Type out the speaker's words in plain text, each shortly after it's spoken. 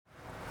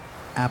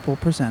Apple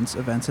presents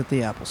events at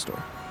the Apple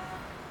Store.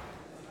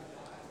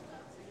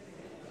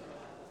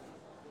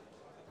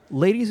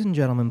 Ladies and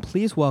gentlemen,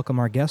 please welcome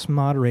our guest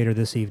moderator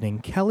this evening,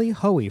 Kelly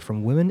Hoey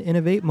from Women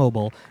Innovate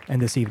Mobile,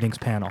 and this evening's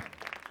panel.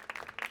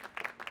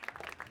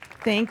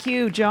 Thank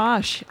you,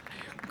 Josh.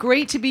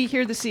 Great to be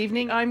here this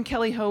evening. I'm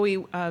Kelly Hoey,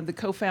 the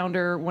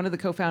co-founder, one of the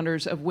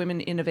co-founders of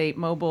Women Innovate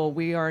Mobile.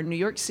 We are a New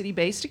York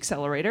City-based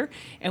accelerator,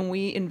 and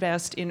we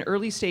invest in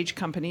early-stage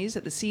companies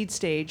at the seed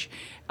stage.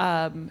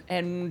 The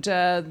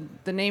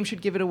name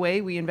should give it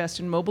away. We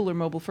invest in mobile or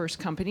mobile-first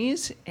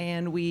companies,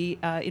 and we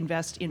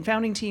invest in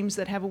founding teams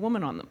that have a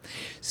woman on them.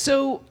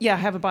 So, yeah, I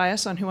have a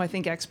bias on who I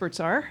think experts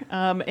are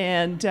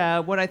and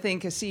what I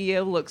think a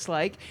CEO looks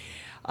like.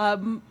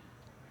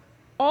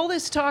 All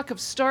this talk of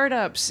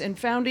startups and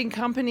founding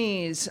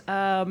companies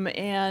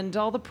and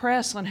all the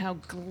press on how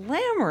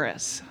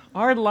glamorous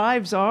our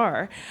lives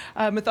are,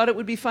 I thought it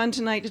would be fun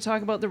tonight to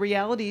talk about the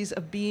realities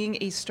of being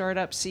a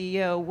startup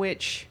CEO,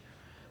 which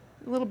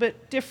a little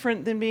bit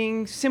different than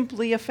being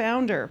simply a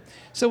founder.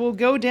 So we'll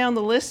go down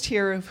the list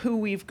here of who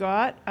we've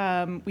got.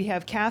 We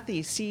have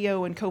Kathy,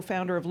 CEO and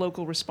co-founder of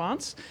Local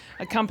Response,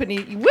 a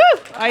company, woo,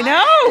 I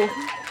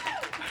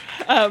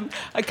know,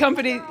 a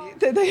company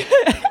that they...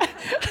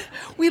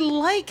 We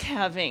like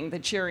having the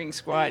cheering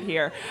squad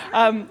here.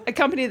 A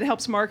company that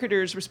helps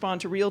marketers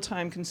respond to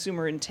real-time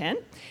consumer intent.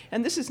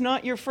 And this is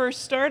not your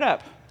first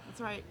startup.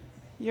 That's right.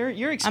 Your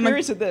experience I'm a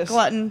at this.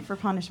 glutton for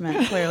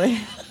punishment, clearly.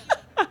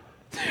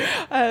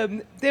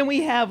 Then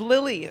we have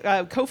Lily,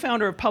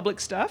 co-founder of Public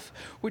Stuff,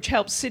 which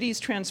helps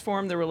cities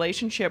transform their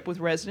relationship with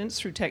residents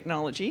through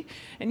technology.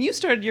 And you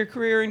started your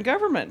career in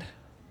government.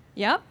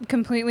 Yep,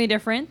 completely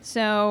different.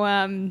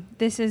 So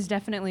this is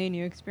definitely a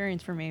new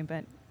experience for me,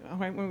 but... All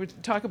right, when we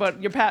talk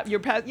about your path,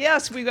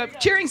 yes, we've got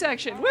cheering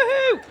section.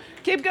 Woohoo!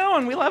 Keep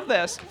going. We love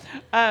this.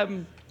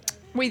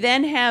 We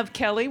then have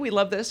Kelly. We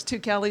love this. Two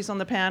Kellys on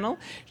the panel.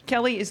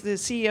 Kelly is the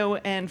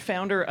CEO and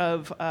founder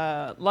of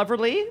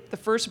Loverly, the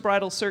first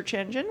bridal search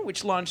engine,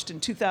 which launched in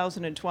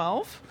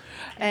 2012.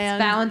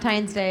 And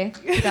Valentine's Day,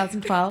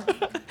 2012.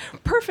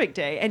 Perfect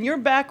day. And your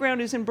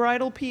background is in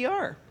bridal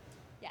PR.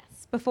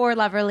 Yes. Before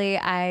Loverly,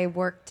 I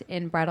worked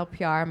in bridal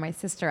PR. My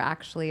sister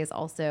actually is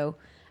also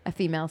a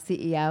female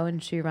CEO,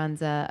 and she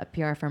runs a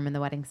PR firm in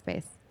the wedding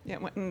space. Yeah,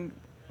 and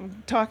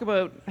talk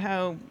about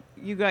how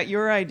you got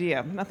your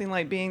idea. Nothing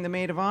like being the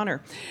maid of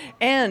honor.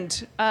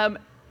 And I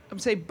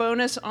would say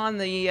bonus on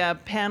the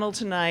panel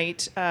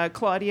tonight,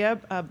 Claudia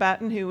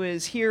Batten, who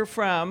is here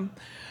from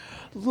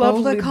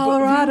lovely Boulder,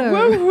 Colorado.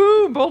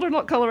 Woohoo! Boulder,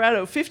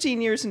 Colorado. 15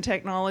 years in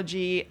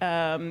technology.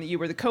 You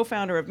were the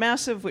co-founder of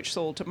Massive, which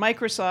sold to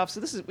Microsoft.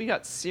 So we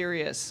got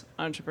serious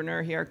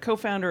entrepreneur here.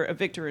 Co-founder of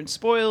Victor and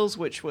Spoils,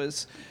 which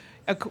was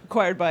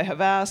acquired by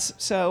Havas.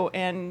 So,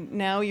 and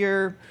now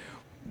you're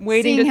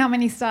waiting seeing how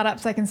many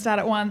startups I can start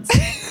at once.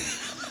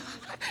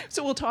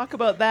 So we'll talk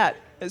about that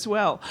as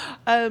well.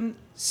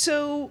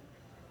 So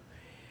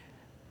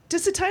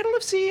does the title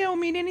of CEO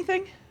mean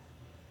anything?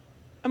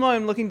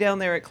 I'm looking down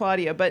there at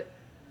Claudia, but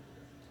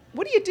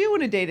what do you do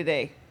on a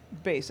day-to-day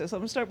basis? I'm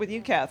going to start with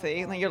you,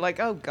 Kathy. And then you're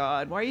like, oh,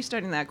 God, why are you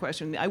starting that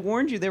question? I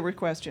warned you there were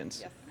questions.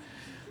 Yes.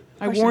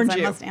 I warned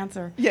you. I must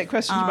answer. Yeah,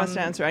 questions you must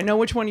answer. I know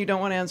which one you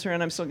don't want to answer,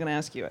 and I'm still going to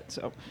ask you it.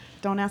 So,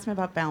 don't ask me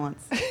about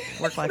balance.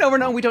 Work-life.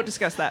 No, we don't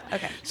discuss that.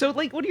 Okay. So,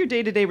 what are your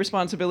day-to-day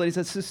responsibilities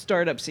as a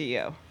startup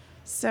CEO?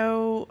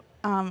 So,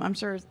 I'm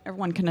sure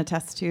everyone can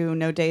attest to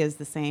no day is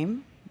the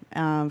same.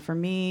 For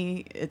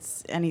me,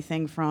 it's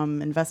anything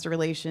from investor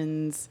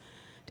relations,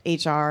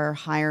 HR,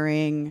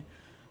 hiring,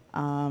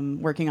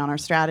 working on our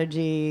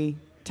strategy,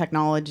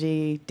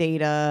 technology,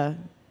 data.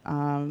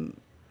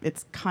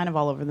 It's kind of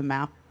all over the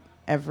map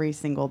every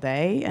single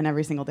day, and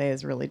every single day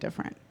is really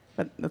different.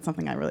 But that's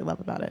something I really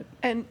love about it.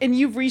 And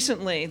you've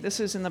recently,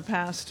 this is in the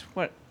past,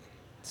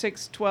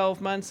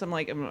 12 months,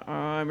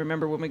 I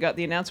remember when we got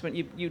the announcement,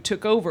 you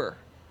took over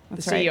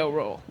the CEO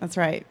role. That's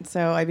right.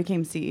 So I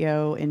became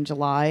CEO in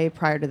July.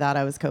 Prior to that,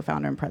 I was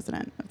co-founder and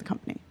president of the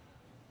company.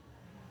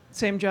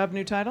 Same job,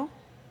 new title?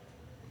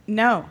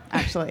 No,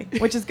 actually,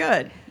 which is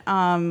good.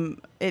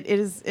 It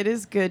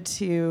is good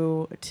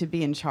to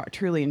be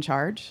truly in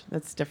charge.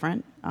 That's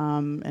different.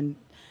 And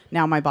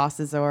now my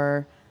bosses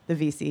are the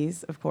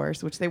VCs, of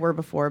course, which they were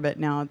before, but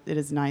now it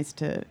is nice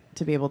to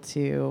be able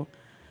to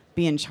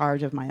be in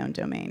charge of my own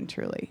domain,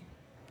 truly.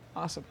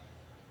 Awesome.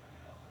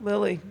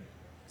 Lily,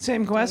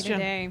 same question.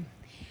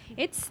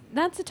 Day-to-day.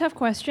 That's a tough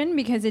question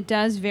because it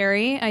does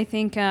vary. I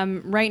think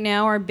right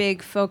now our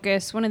big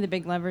focus, one of the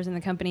big levers in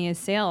the company is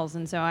sales,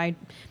 and so I'm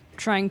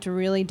trying to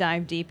really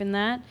dive deep in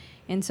that.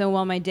 And so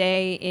while my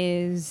day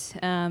is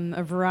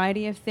a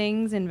variety of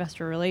things,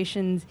 investor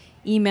relations,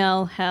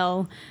 email,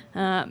 hell,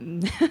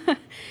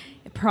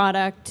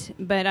 product,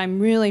 but I'm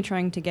really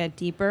trying to get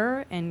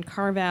deeper and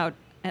carve out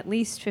at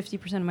least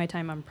 50% of my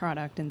time on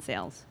product and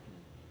sales.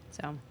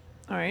 So.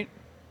 All right.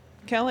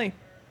 Kelly,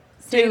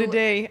 day to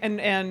day,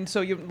 and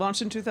so you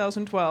launched in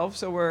 2012,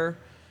 so we're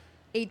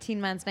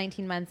 18 months,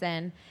 19 months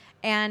in.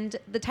 And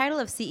the title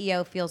of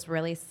CEO feels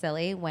really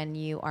silly when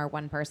you are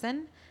one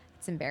person.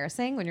 It's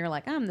embarrassing when you're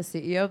like, I'm the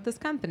CEO of this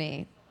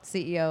company.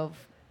 CEO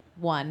of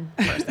one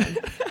person.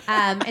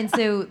 And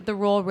so the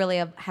role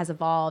really has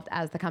evolved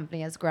as the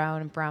company has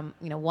grown from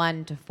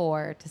 1 to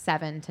 4 to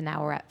 7 to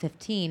now we're at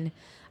 15.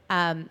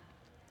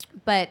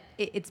 But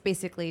it's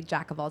basically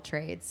jack of all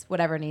trades,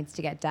 whatever needs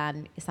to get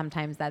done.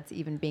 Sometimes that's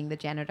even being the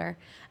janitor.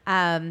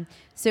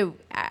 So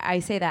I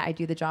say that I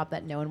do the job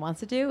that no one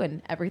wants to do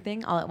and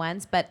everything all at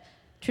once. But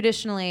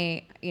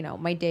traditionally,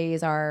 my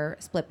days are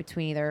split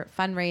between either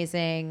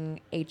fundraising,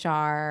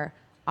 HR,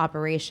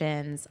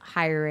 operations,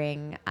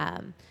 hiring.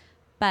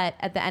 But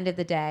at the end of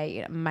the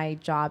day, my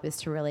job is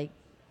to really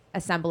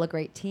assemble a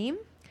great team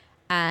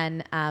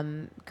and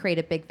create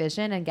a big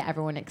vision and get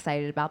everyone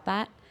excited about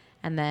that.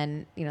 And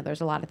then,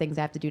 there's a lot of things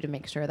I have to do to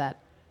make sure that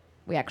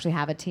we actually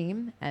have a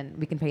team and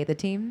we can pay the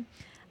team.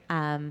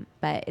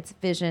 But it's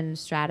vision,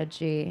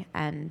 strategy,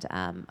 and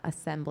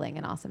assembling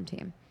an awesome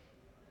team.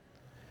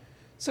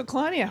 So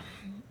Claudia,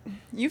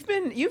 you've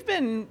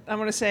been I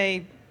want to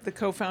say the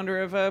co-founder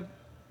of a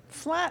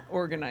flat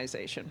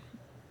organization.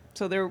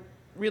 So there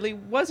really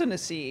wasn't a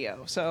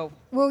CEO. So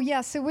Well,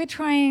 yeah, so we're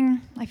trying,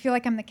 I feel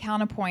like I'm the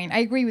counterpoint. I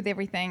agree with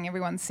everything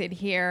everyone said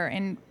here.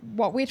 And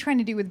what we're trying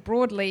to do with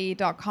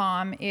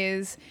broadly.com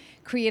is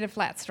create a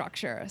flat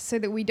structure so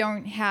that we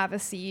don't have a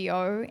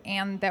CEO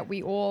and that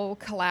we all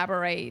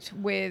collaborate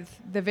with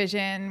the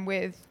vision,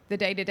 with the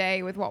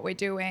day-to-day, with what we're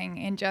doing,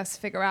 and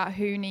just figure out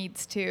who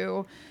needs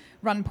to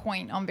run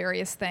point on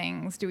various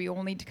things. Do we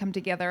all need to come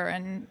together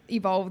and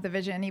evolve the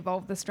vision,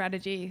 evolve the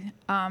strategy?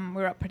 We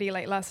were up pretty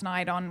late last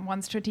night on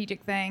one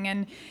strategic thing,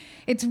 and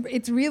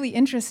it's really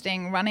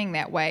interesting running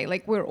that way.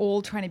 Like, we're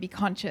all trying to be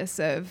conscious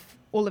of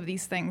all of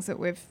these things that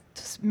we've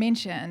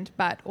mentioned,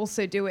 but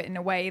also do it in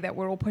a way that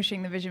we're all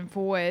pushing the vision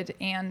forward.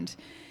 And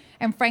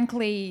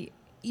frankly,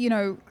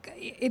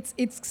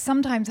 it's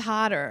sometimes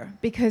harder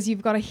because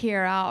you've got to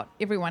hear out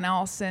everyone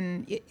else,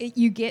 and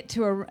you get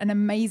to an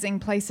amazing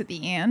place at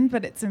the end,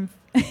 but it's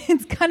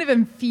kind of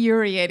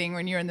infuriating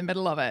when you're in the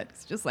middle of it.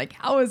 It's just like,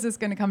 how is this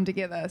going to come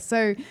together?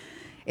 So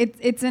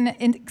it's an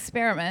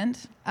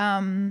experiment,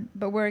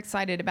 but we're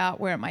excited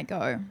about where it might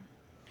go.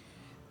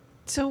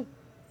 So,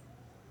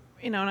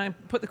 and I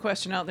put the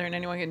question out there, and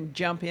anyone can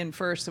jump in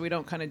first, so we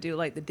don't kind of do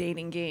like the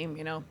dating game,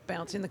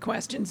 bouncing the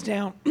questions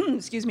down.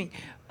 Excuse me.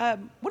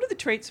 What are the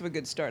traits of a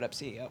good startup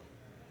CEO?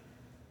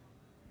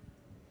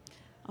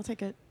 I'll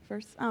take it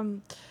first.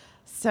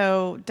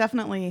 So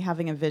definitely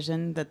having a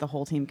vision that the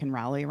whole team can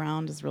rally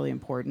around is really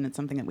important. It's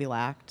something that we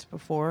lacked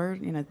before.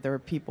 There were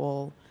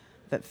people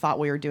that thought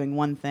we were doing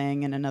one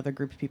thing and another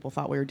group of people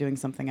thought we were doing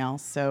something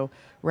else. So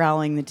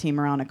rallying the team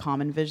around a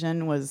common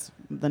vision was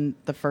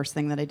the first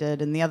thing that I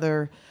did. And the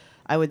other,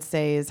 I would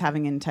say, is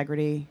having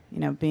integrity.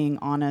 Being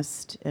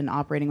honest and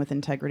operating with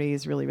integrity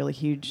is really, really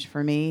huge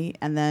for me.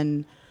 And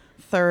then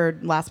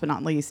third, last but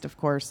not least, of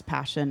course,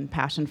 passion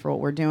for what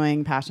we're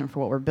doing, passion for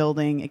what we're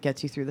building. It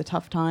gets you through the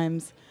tough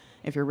times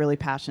if you're really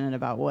passionate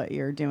about what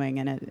you're doing,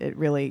 and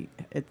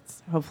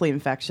it's hopefully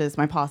infectious.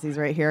 My posse's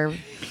right here.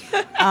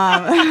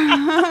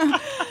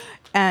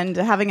 And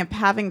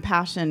having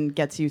passion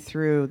gets you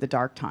through the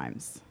dark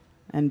times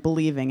and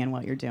believing in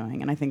what you're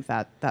doing. And I think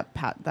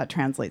that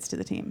translates to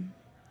the team.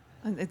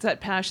 And it's that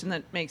passion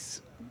that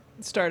makes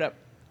startup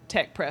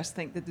tech press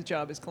think that the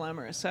job is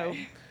glamorous. So,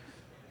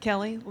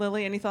 Kelly,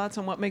 Lily, any thoughts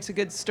on what makes a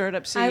good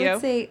startup CEO? I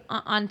would say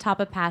on top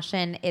of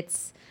passion,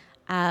 it's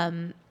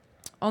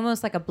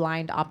almost like a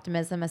blind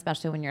optimism,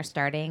 especially when you're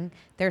starting.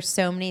 There's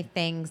so many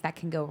things that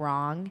can go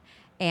wrong,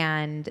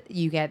 and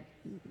you get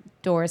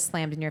doors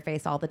slammed in your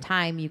face all the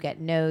time. You get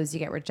no's, you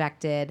get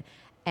rejected,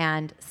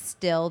 and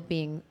still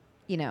being,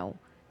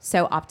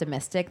 so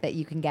optimistic that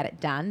you can get it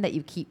done, that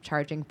you keep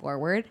charging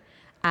forward.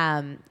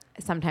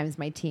 Sometimes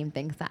my team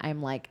thinks that they're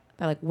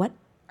like, what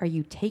are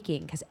you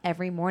taking? Because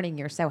every morning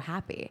you're so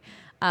happy.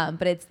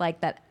 But it's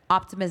like that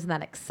optimism,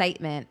 that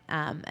excitement,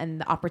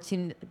 and the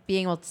opportunity,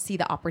 being able to see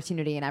the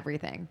opportunity in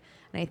everything.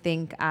 And I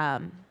think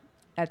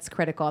that's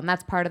critical. And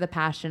that's part of the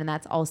passion. And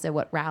that's also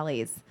what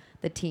rallies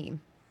the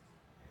team.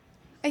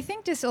 I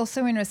think just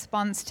also in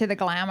response to the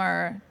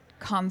glamour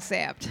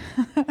concept,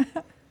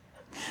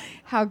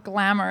 how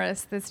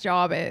glamorous this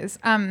job is.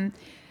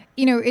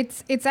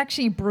 It's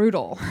actually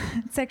brutal.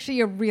 It's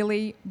actually a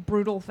really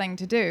brutal thing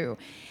to do.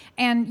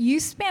 And you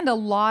spend a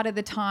lot of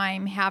the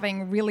time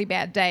having really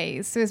bad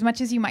days. So as much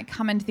as you might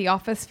come into the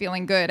office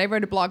feeling good, I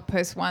wrote a blog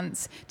post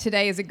once,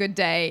 today is a good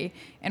day,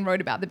 and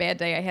wrote about the bad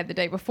day I had the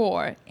day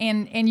before.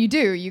 And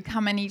you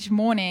come in each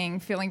morning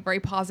feeling very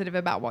positive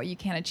about what you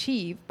can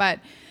achieve. But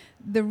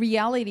the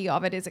reality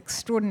of it is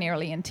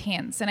extraordinarily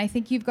intense. And I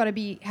think you've got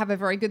to have a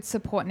very good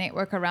support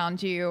network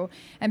around you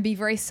and be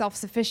very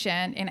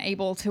self-sufficient and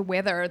able to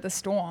weather the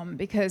storm,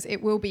 because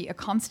it will be a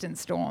constant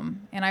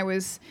storm. And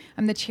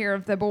I'm the chair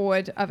of the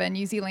board of a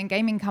New Zealand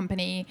gaming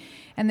company,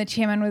 and the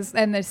chairman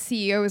and the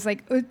CEO was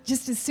like, oh,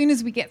 just as soon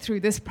as we get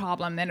through this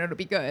problem, then it'll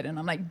be good. And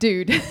I'm like,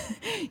 dude,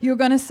 you're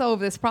going to solve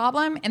this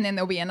problem, and then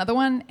there'll be another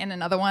one and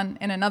another one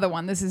and another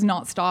one. This is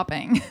not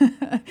stopping.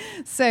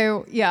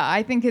 So yeah,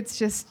 I think it's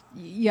just,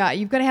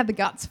 you've got to have the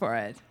guts for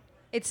it.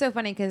 It's so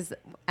funny because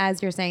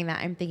as you're saying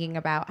that, I'm thinking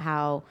about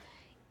how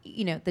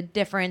the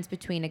difference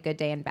between a good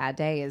day and bad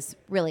day is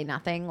really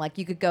nothing. Like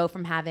you could go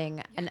from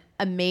having an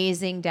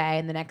amazing day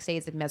and the next day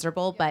is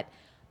miserable, but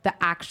the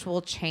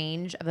actual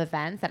change of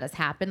events that has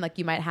happened, like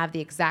you might have the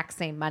exact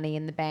same money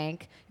in the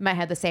bank, you might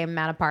have the same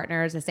amount of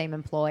partners, the same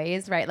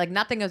employees, right? Like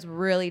nothing has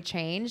really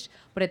changed,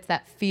 but it's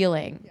that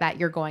feeling that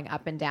you're going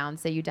up and down.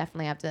 So you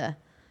definitely have to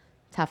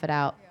tough it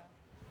out.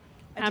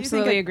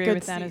 Absolutely agree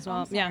with that as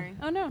well. Yeah.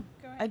 Oh, no.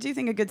 I do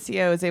think a good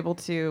CEO is able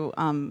to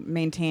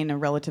maintain a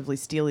relatively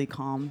steely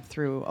calm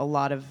through a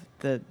lot of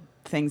the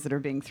things that are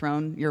being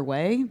thrown your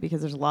way,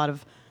 because there's a lot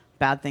of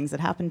bad things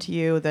that happen to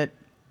you that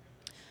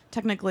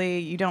technically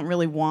you don't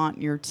really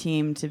want your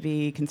team to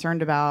be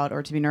concerned about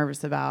or to be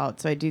nervous about.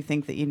 So I do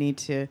think that you need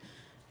to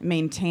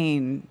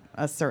maintain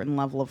a certain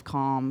level of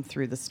calm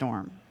through the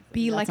storm.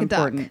 Be That's like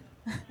important.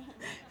 a duck.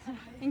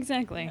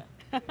 Exactly.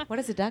 What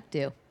does a duck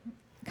do?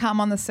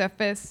 Calm on the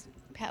surface,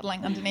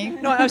 paddling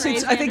underneath. No, I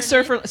think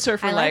surfer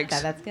I like legs.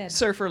 that. That's good.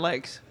 Surfer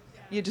legs.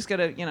 You just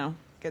gotta,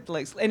 get the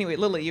legs. Anyway,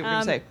 Lily, you were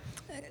gonna say.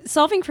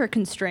 Solving for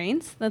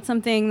constraints, that's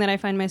something that I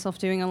find myself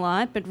doing a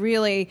lot, but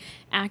really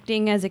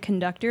acting as a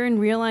conductor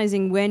and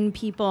realizing when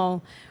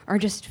people are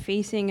just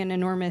facing an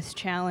enormous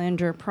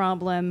challenge or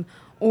problem,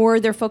 or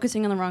they're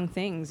focusing on the wrong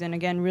things. And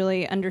again,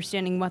 really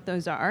understanding what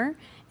those are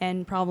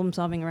and problem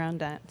solving around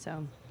that.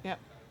 So, Yeah,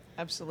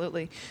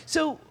 absolutely.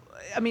 So,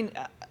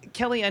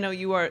 Kelly, I know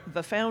you are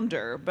the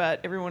founder, but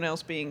everyone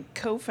else being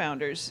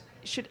co-founders,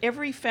 should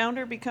every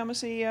founder become a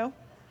CEO?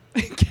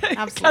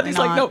 Absolutely Kathy's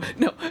not. like,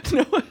 no.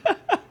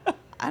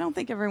 I don't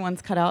think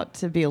everyone's cut out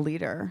to be a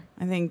leader.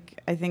 I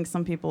think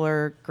some people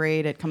are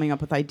great at coming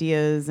up with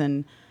ideas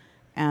and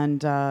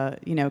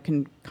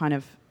can kind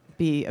of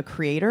be a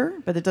creator,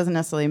 but it doesn't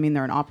necessarily mean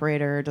they're an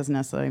operator. It doesn't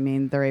necessarily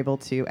mean they're able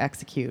to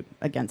execute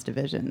against a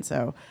vision.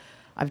 So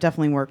I've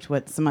definitely worked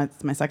with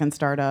my second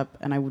startup,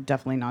 and I would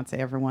definitely not say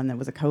everyone that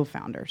was a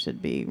co-founder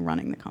should be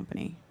running the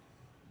company.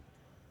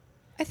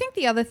 I think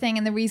the other thing,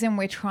 and the reason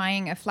we're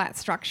trying a flat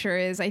structure,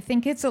 is I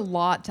think it's a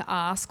lot to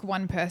ask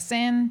one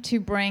person to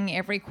bring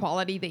every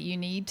quality that you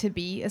need to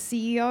be a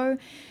CEO.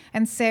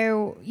 And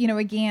so,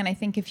 again, I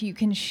think if you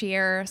can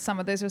share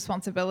some of those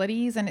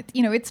responsibilities, and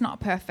it's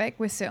not perfect.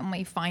 We're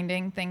certainly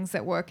finding things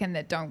that work and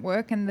that don't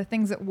work. And the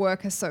things that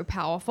work are so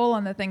powerful,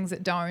 and the things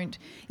that don't,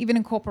 even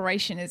in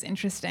corporation, is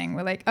interesting.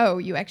 We're like, oh,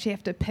 you actually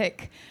have to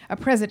pick a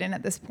president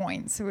at this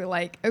point. So we're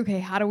like, okay,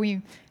 how do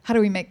we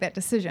make that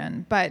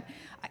decision? But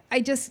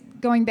I just,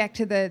 going back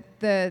to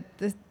the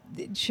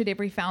should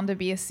every founder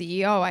be a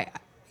CEO?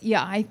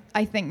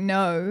 I think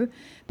no,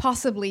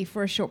 possibly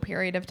for a short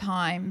period of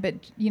time. But,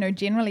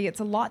 generally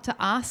it's a lot to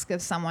ask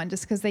of someone.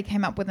 Just because they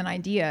came up with an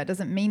idea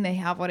doesn't mean they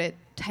have what it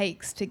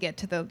takes to get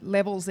to the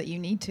levels that you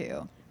need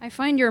to. I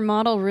find your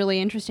model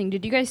really interesting.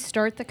 Did you guys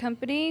start the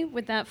company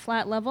with that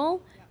flat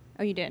level?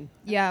 Oh, you did?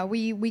 Yeah,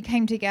 we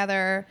came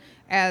together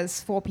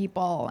as 4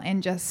 people,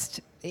 and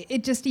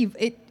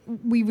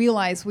we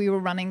realized we were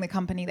running the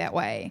company that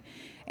way.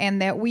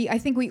 And that I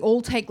think we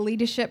all take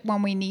leadership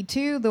when we need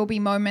to. There'll be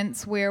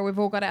moments where we've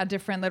all got our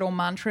different little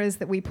mantras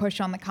that we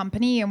push on the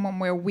company, and when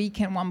we're weak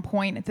at one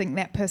point, I think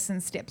that person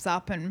steps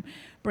up and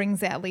brings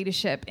that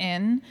leadership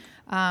in.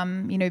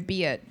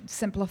 Be it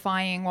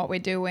simplifying what we're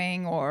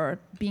doing, or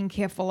being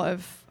careful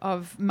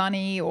of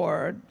money,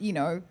 or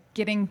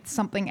getting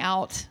something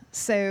out.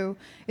 So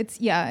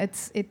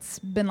it's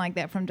been like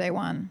that from day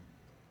one.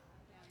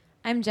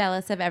 I'm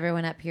jealous of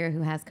everyone up here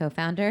who has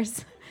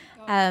co-founders.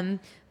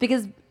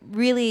 Because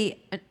really,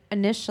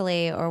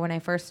 initially, or when I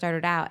first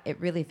started out, it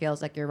really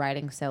feels like you're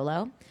riding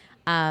solo.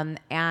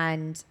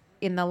 And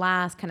in the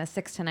last kind of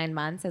 6 to 9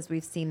 months, as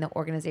we've seen the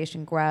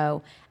organization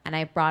grow, and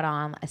I brought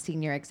on a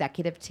senior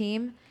executive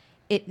team,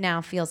 it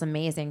now feels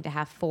amazing to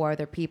have 4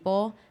 other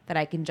people that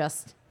I can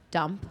just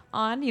dump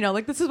on.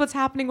 This is what's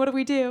happening. What do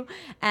we do?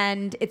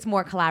 And it's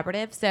more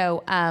collaborative.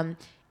 So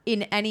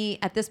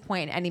at this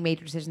point, any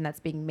major decision that's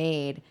being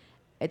made,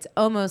 it's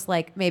almost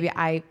like maybe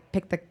I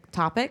pick the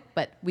topic,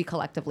 but we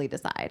collectively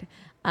decide.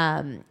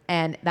 And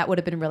that would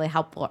have been really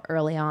helpful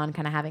early on,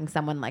 kind of having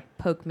someone like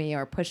poke me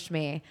or push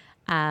me.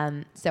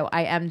 So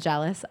I am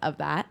jealous of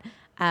that.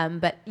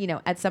 But,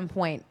 at some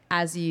point,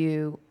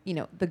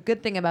 the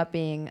good thing about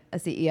being a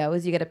CEO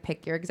is you get to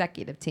pick your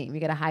executive team. You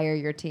get to hire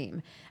your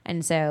team.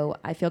 And so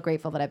I feel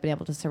grateful that I've been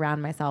able to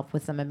surround myself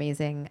with some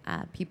amazing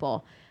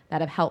people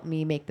that have helped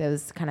me make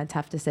those kind of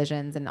tough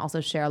decisions and also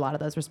share a lot of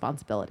those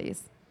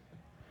responsibilities.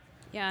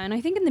 Yeah, and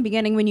I think in the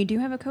beginning, when you do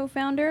have a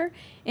co-founder,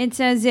 it's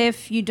as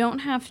if you don't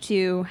have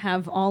to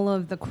have all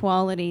of the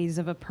qualities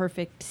of a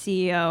perfect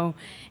CEO,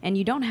 and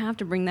you don't have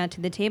to bring that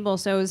to the table.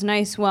 So it was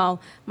nice, while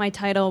my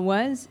title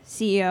was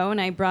CEO and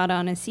I brought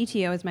on a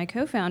CTO as my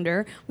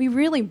co-founder, we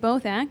really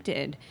both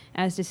acted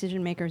as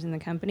decision makers in the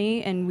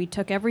company, and we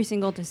took every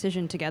single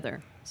decision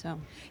together. So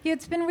Yeah,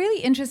 it's been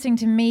really interesting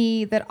to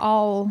me that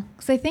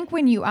because I think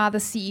when you are the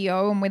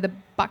CEO and where the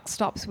buck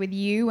stops with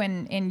you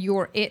and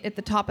you're at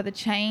the top of the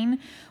chain,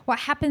 what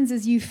happens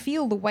is you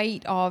feel the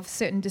weight of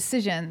certain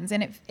decisions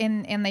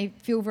and they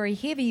feel very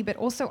heavy, but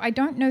also I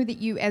don't know that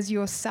you as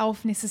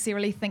yourself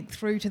necessarily think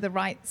through to the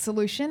right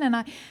solution.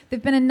 And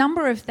there've been a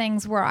number of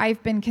things where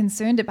I've been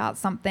concerned about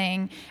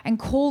something and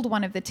called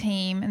one of the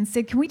team and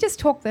said, can we just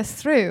talk this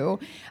through?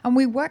 And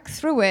we work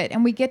through it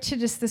and we get to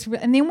just this,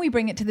 and then we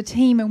bring it to the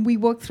team and we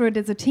work through it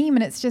as a team.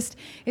 And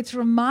it's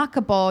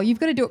remarkable. You've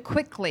got to do it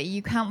quickly.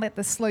 You can't let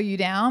this slow you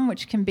down,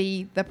 which can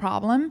be the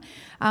problem.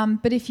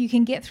 But if you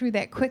can get through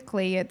that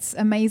quickly, it's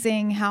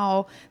amazing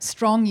how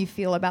strong you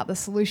feel about the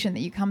solution that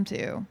you come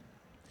to.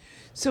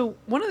 So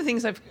one of the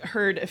things I've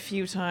heard a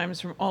few times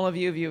from all of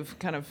you, if you've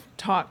kind of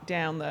talked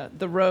down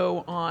the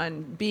row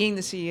on being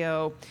the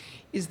CEO,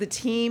 is the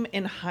team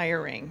and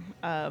hiring.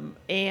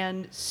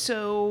 And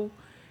so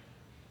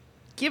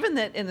given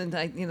that, and then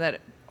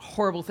that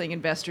horrible thing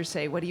investors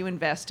say, what do you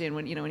invest in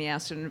when you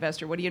ask an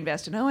investor, what do you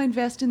invest in? Oh, I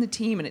invest in the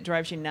team. And it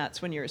drives you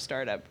nuts when you're a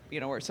startup,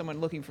 or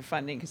someone looking for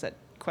funding, because that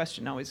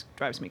question always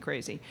drives me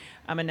crazy.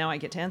 And now I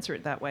get to answer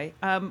it that way.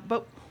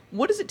 But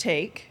what does it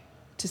take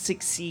to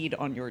succeed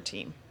on your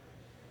team?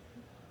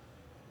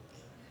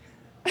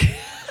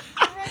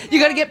 You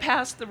got to get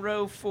past the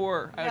row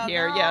 4 out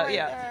here.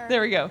 Yeah.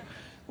 There we go.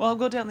 Well, I'll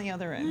go down the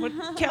other end.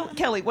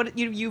 Kelly, what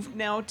you've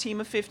now a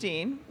team of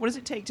 15. What does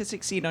it take to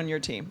succeed on your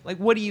team? Like,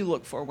 what do you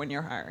look for when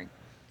you're hiring?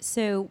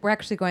 So we're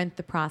actually going through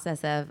the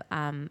process of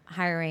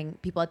hiring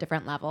people at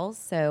different levels.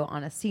 So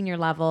on a senior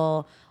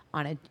level,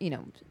 on a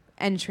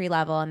entry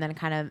level, and then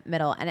kind of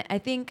middle. And I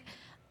think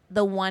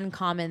the one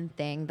common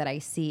thing that I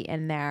see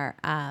in there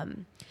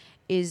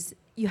is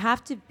you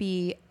have to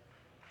be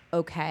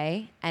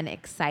okay and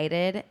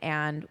excited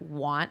and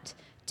want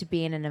to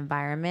be in an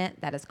environment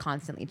that is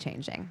constantly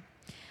changing.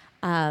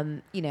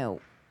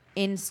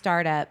 In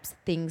startups,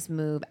 things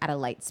move at a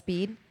light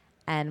speed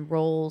and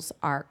roles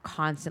are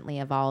constantly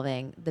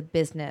evolving. The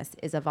business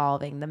is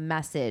evolving, the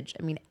message,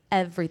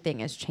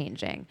 everything is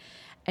changing.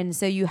 And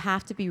so you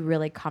have to be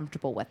really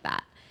comfortable with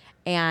that.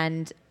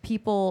 And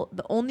people,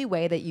 the only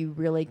way that you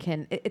really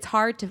can, it's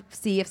hard to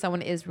see if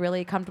someone is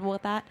really comfortable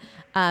with that.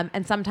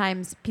 And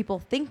sometimes people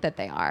think that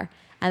they are.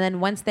 And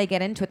then once they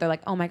get into it, they're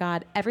like, oh my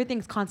God,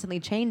 everything's constantly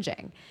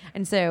changing.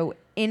 And so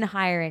in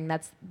hiring,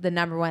 that's the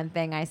number one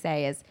thing I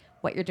say is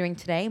what you're doing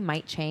today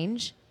might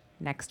change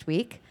next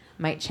week,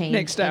 might change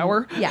next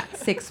hour.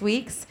 6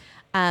 weeks.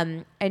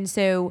 And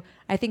so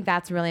I think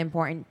that's really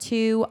important.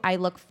 2, I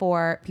look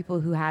for people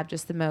who have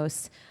just the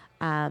most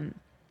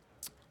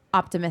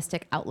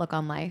optimistic outlook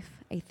on life.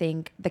 I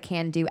think the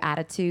can-do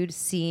attitude,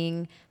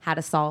 seeing how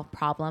to solve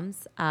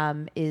problems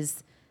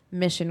is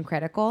mission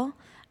critical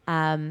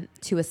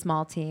to a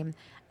small team.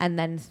 And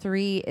then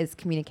 3 is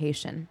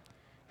communication.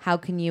 How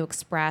can you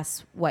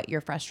express what your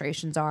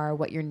frustrations are,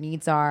 what your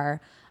needs are?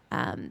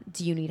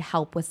 Do you need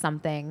help with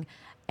something?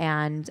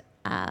 And,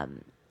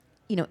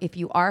 if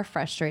you are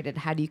frustrated,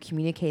 how do you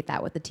communicate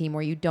that with the team?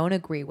 Or you don't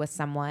agree with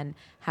someone,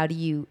 how do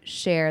you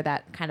share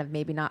that kind of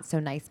maybe not so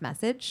nice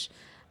message?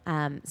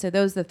 So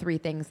those are the 3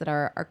 things that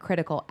are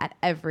critical at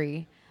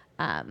every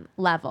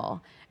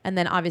level. And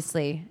then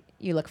obviously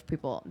you look for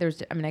people.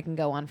 I can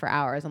go on for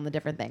hours on the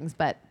different things,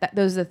 but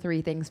those are the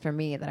 3 things for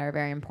me that are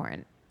very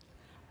important.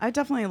 I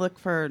definitely look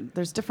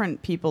there's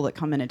different people that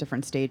come in at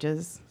different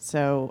stages.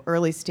 So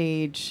early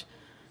stage,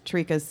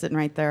 Tarika's sitting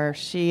right there.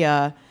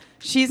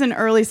 She's an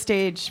early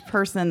stage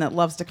person that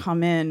loves to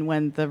come in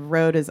when the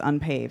road is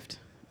unpaved.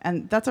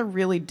 And that's a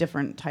really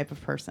different type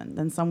of person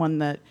than someone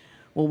that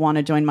will want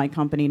to join my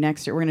company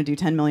next year. We're going to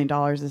do $10 million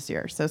this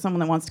year. So someone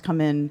that wants to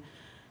come in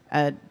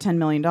at $10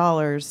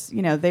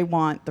 million, they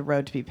want the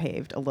road to be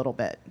paved a little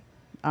bit.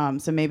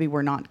 So maybe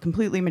we're not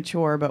completely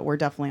mature, but we're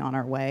definitely on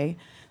our way.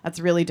 That's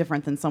really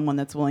different than someone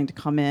that's willing to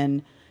come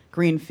in,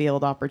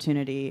 greenfield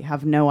opportunity,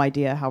 have no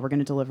idea how we're going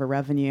to deliver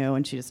revenue,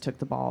 and she just took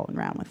the ball and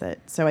ran with it.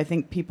 So I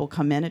think people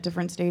come in at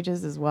different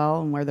stages as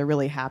well, and where they're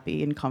really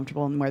happy and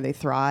comfortable and where they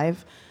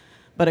thrive.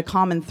 But a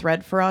common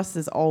thread for us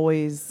is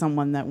always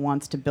someone that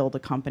wants to build a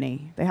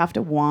company. They have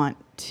to want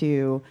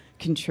to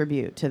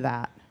contribute to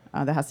that.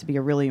 That has to be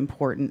a really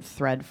important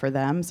thread for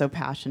them. So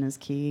passion is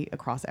key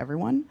across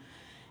everyone.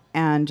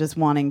 And just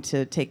wanting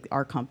to take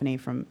our company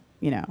from,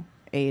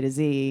 A to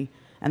Z,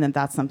 and then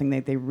that's something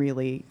that they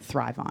really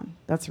thrive on.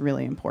 That's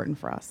really important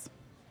for us.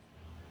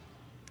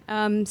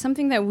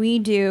 Something that we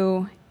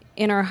do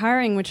in our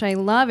hiring, which I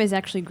love, is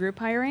actually group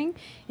hiring.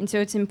 And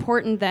so it's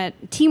important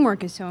that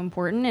teamwork is so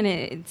important. And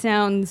it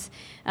sounds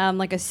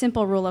like a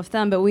simple rule of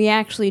thumb, but we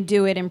actually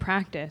do it in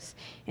practice.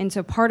 And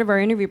so part of our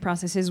interview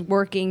process is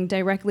working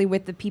directly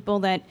with the people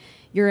that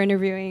you're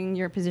interviewing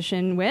your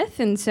position with.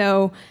 And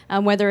so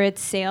whether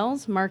it's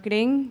sales,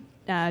 marketing,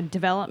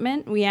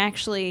 development, we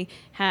actually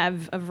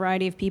have a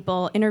variety of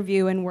people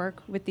interview and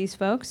work with these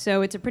folks.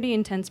 So it's a pretty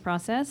intense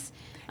process.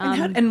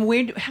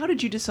 And how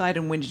did you decide,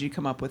 and when did you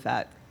come up with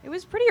that It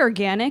was pretty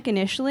organic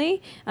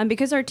initially,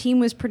 because our team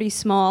was pretty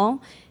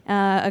small.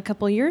 A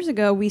couple years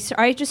ago,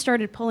 I just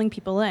started pulling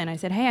people in. I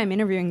said, "Hey, I'm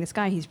interviewing this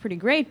guy. He's pretty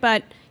great,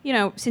 but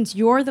since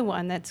you're the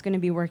one that's going to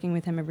be working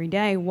with him every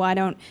day, why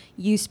don't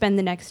you spend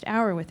the next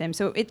hour with him?"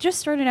 So it just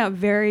started out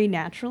very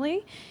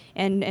naturally,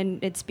 and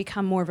it's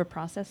become more of a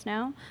process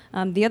now.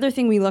 The other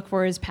thing we look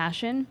for is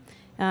passion.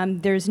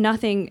 There's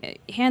nothing,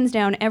 hands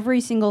down, every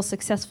single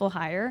successful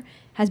hire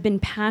has been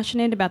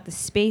passionate about the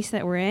space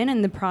that we're in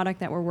and the product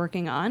that we're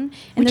working on.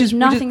 And there's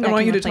nothing that I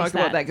want can you to replace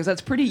talk about that because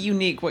that's pretty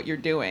unique what you're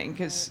doing.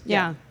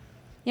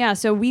 Yeah,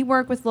 so we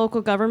work with local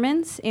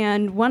governments,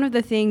 and one of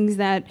the things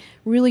that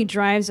really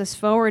drives us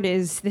forward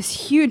is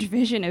this huge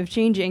vision of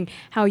changing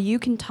how you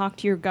can talk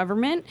to your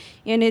government,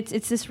 and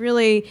it's this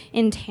really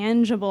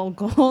intangible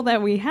goal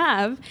that we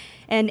have,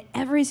 and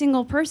every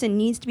single person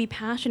needs to be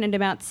passionate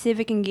about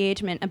civic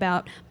engagement,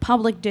 about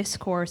public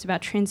discourse,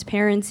 about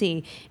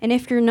transparency, and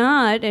if you're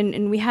not,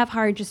 and we have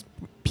hired just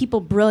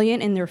people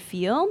brilliant in their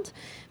field,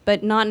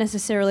 but not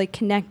necessarily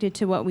connected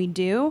to what we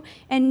do.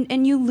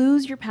 And you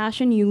lose your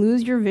passion, you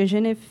lose your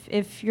vision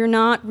if you're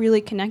not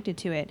really connected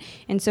to it.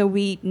 And so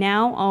we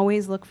now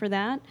always look for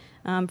that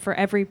for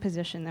every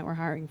position that we're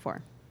hiring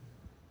for.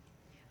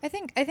 I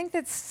think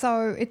it's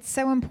so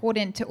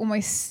important to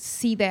almost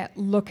see that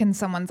look in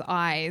someone's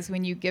eyes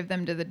when you give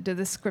them the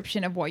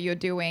description of what you're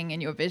doing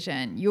and your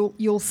vision.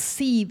 You'll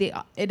see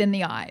it in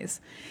the eyes,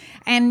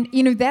 and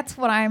that's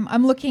what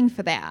I'm looking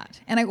for that.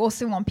 And I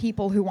also want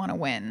people who want to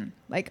win.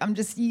 Like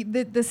this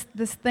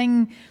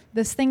thing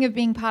of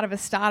being part of a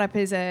startup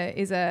is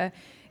a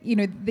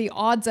the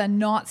odds are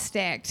not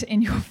stacked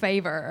in your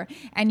favor,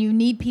 and you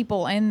need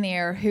people in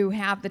there who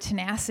have the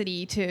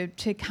tenacity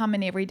to come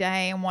in every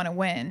day and want to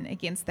win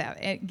against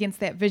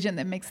that vision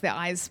that makes their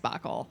eyes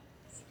sparkle.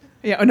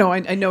 Yeah, no,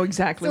 I know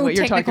exactly what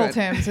you're talking about.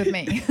 Technical terms with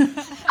me.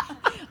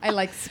 I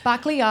like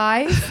sparkly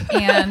eyes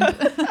and.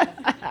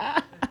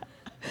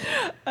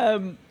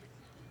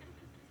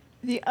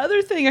 The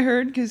other thing I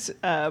heard, because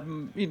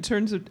in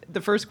terms of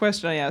the first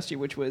question I asked you,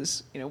 which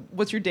was,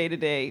 what's your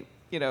day-to-day,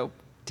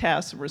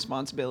 tasks and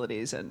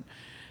responsibilities, and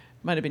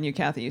might have been you,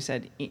 Kathy, you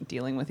said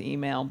dealing with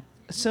email.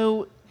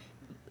 So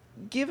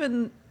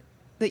given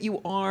that you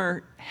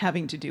are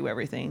having to do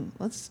everything,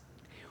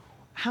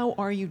 how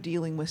are you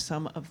dealing with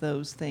some of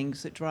those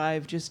things that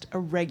drive just a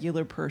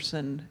regular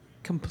person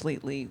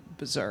completely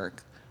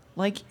berserk,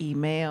 like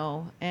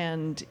email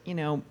and,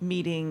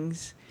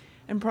 meetings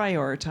and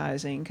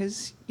prioritizing?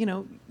 Because,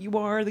 you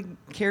are the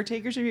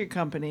caretakers of your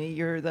company.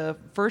 You're the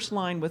first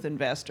line with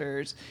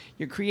investors.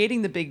 You're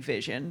creating the big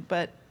vision,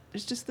 but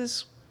there's just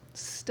this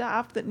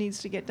stuff that needs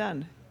to get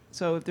done.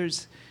 So if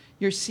there's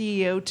your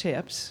CEO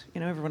tips,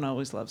 everyone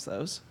always loves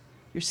those.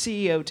 Your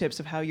CEO tips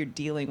of how you're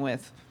dealing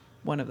with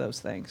one of those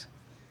things.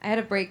 I had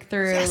a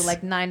breakthrough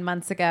like 9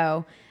 months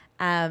ago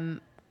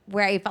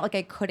where I felt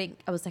like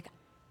I was like,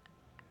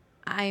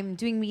 I'm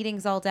doing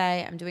meetings all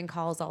day. I'm doing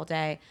calls all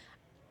day.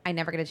 I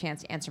never get a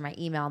chance to answer my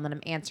email, and then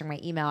I'm answering my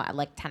email at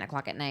like 10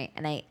 o'clock at night,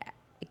 and I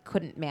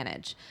couldn't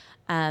manage.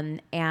 And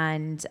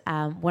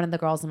one of the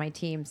girls on my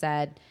team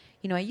said,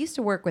 I used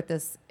to work with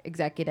this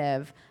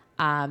executive,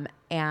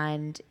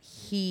 and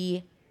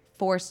he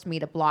forced me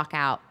to block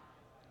out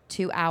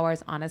 2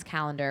 hours on his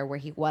calendar where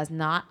he was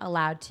not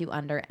allowed to,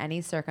 under any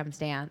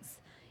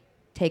circumstance,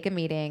 take a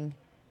meeting,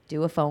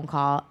 do a phone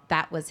call.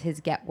 That was his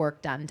get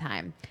work done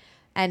time.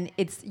 And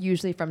it's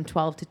usually from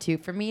 12 to 2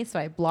 for me, so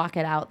I block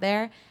it out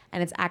there.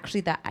 And it's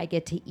actually that I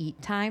get to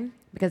eat time,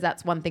 because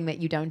that's one thing that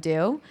you don't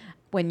do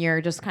when you're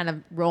just kind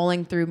of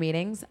rolling through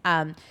meetings.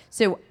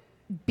 So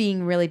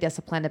being really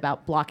disciplined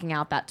about blocking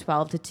out that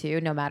 12 to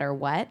 2 no matter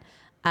what.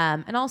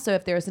 And also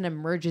if there's an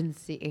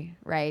emergency,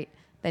 right,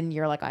 then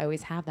you're like, I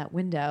always have that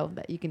window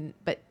that you can,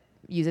 but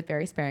use it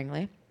very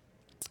sparingly.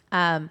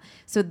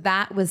 So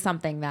that was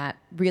something that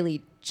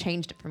really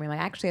changed it for me. Like,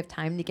 I actually have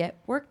time to get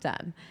work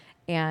done.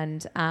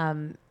 And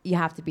you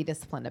have to be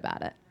disciplined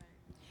about it.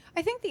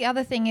 I think the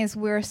other thing is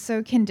we're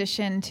so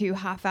conditioned to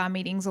half-hour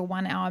meetings or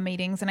 1 hour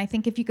meetings. And I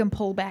think if you can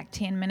pull back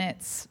 10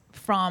 minutes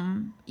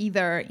from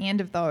either end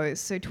of those,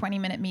 so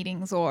 20-minute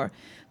meetings or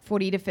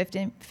 40 to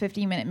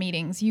 50-minute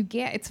meetings,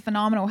 it's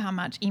phenomenal how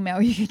much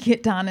email you can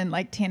get done in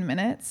like 10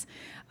 minutes.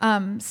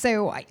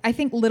 So I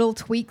think little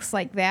tweaks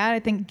like that, I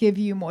think, give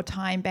you more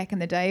time back in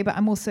the day. But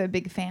I'm also a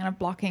big fan of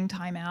blocking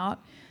time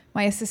out.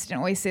 My assistant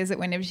always says that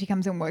whenever she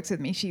comes and works with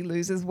me, she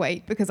loses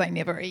weight because I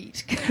never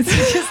eat. Because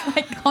it's just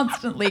like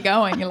constantly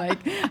going. You're like,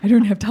 I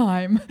don't have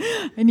time.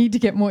 I need to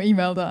get more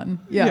email done.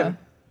 Yeah.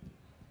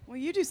 Well,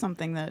 you do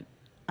something that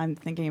I'm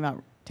thinking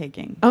about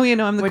taking. Oh,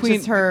 I'm the which queen.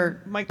 Is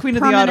her my queen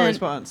of the auto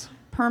response.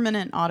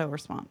 Permanent auto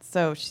response.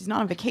 So she's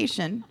not on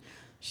vacation.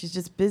 She's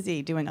just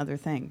busy doing other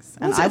things.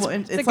 And Well,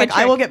 it's like,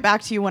 I will get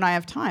back to you when I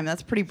have time.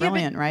 That's pretty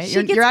brilliant, right?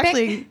 You're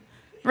actually...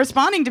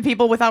 responding to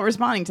people without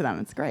responding to them.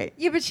 It's great.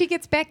 Yeah, but she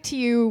gets back to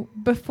you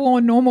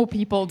before normal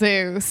people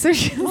do. So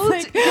she's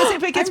like, because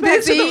if it gets I'm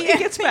back to busy. it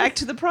gets back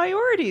to the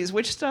priorities.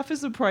 Which stuff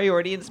is the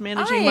priority? It's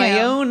managing I my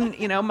am.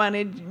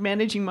 own,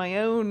 managing my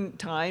own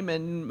time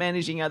and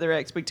managing other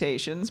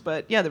expectations.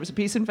 But yeah, there was a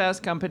Peace and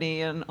Fast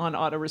company and on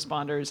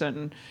autoresponders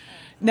and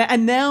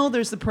now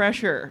there's the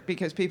pressure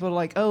because people are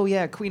like, oh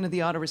yeah, queen of the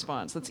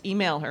autorespons. Let's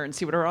email her and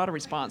see what her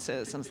autorespons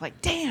is. And it's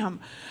like, damn.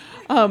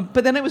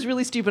 But then it was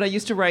really stupid. I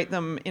used to write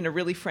them in a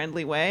really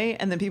friendly way,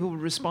 and then people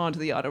would respond to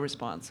the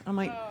autorespons. I'm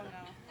like,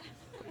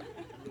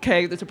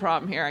 okay, there's a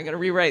problem here. I got to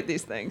rewrite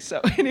these things.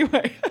 So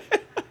anyway,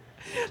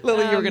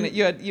 Lily,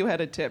 you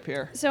had a tip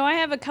here. So I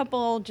have a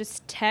couple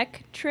just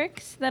tech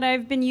tricks that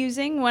I've been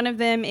using. One of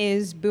them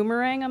is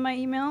Boomerang on my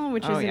email,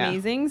 which is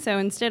amazing. So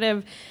instead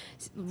of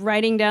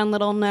writing down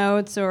little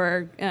notes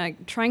or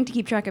trying to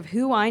keep track of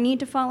who I need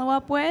to follow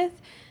up with,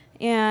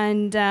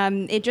 and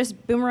it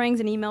just boomerangs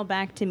an email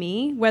back to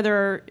me,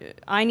 whether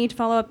I need to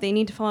follow up, they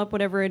need to follow up,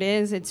 whatever it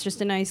is. It's just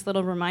a nice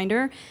little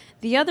reminder.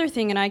 The other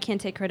thing, and I can't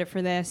take credit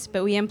for this,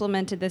 but we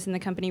implemented this in the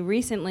company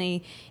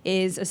recently,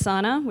 is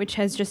Asana, which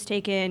has just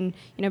taken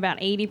about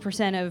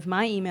 80% of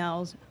my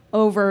emails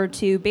over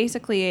to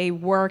basically a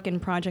work and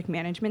project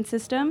management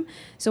system.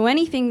 So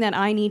anything that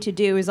I need to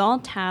do is all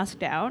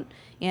tasked out,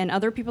 and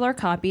other people are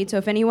copied. So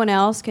if anyone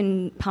else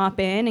can pop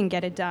in and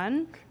get it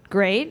done,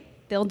 great.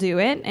 They'll do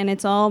it, and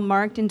it's all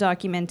marked and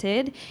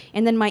documented.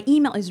 And then my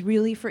email is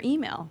really for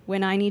email.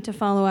 When I need to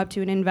follow up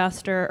to an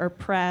investor or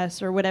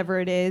press or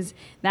whatever it is,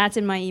 that's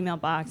in my email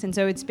box. And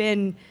so it's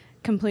been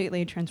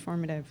completely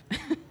transformative.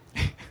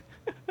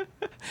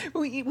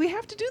 We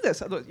have to do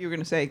this. You were going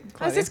to say, Claudia.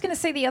 I was just going to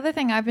say the other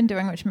thing I've been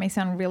doing, which may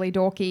sound really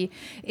dorky,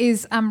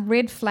 is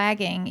red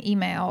flagging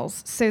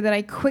emails so that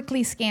I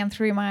quickly scan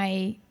through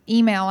my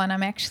email and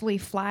I'm actually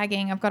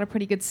flagging. I've got a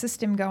pretty good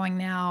system going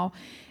now.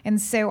 And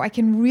so I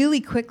can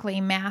really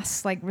quickly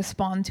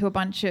respond to a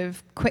bunch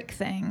of quick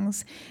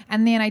things.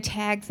 And then I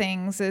tag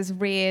things as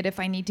red if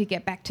I need to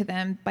get back to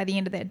them by the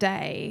end of that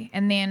day.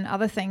 And then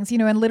other things,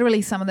 and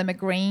literally some of them are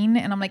green.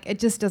 And I'm like, it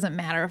just doesn't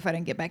matter if I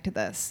don't get back to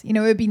this. It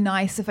would be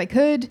nice if I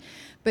could,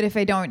 but if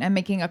I don't, I'm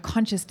making a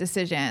conscious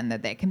decision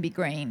that can be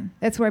green.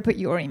 That's where I put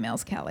your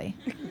emails, Kelly.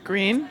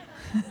 Green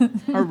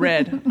or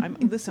red?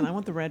 Listen, I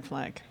want the red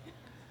flag.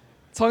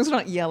 As long as it's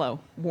not yellow,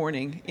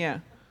 warning, yeah.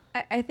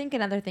 I think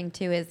another thing,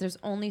 too, is there's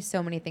only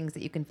so many things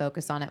that you can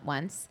focus on at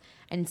once.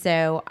 And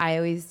so I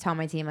always tell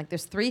my team,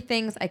 there's 3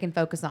 things I can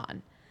focus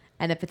on.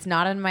 And if it's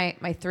not in my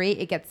 3,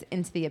 it gets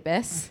into the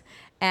abyss,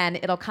 and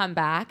it'll come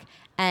back.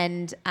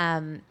 And,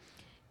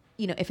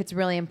 if it's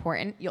really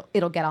important,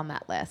 it'll get on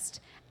that list.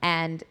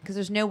 And because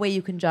there's no way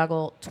you can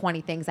juggle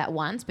 20 things at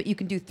once, but you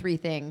can do 3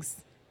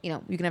 things. You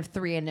can have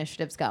 3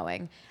 initiatives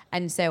going.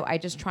 And so I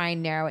just try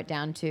and narrow it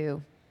down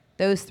to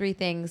those 3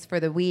 things for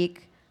the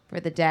week, for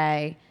the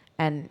day,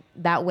 and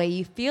that way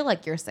you feel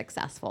like you're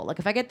successful.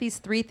 If I get these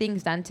 3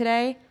 things done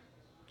today,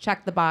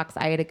 check the box,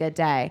 I had a good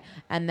day.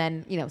 And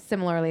then,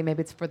 similarly,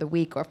 maybe it's for the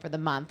week or for the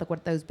month,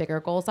 what those bigger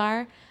goals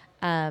are.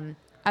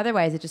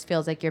 Otherwise, it just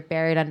feels like you're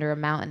buried under a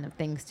mountain of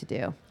things to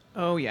do.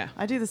 Oh, yeah.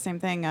 I do the same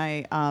thing.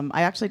 I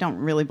actually don't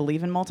really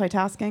believe in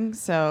multitasking,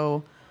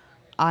 so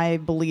I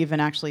believe in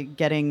actually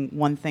getting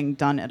one thing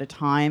done at a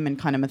time and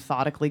kind of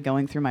methodically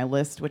going through my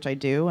list, which I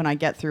do, and I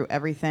get through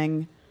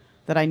everything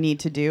that I need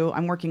to do.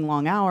 I'm working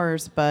long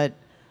hours, but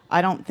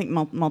I don't think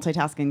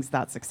multitasking is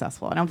that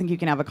successful. I don't think you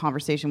can have a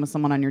conversation with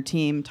someone on your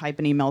team, type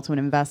an email to an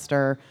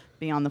investor,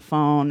 be on the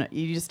phone.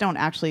 You just don't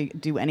actually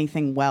do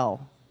anything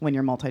well when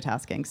you're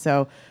multitasking.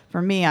 So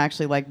for me, I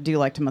actually do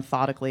like to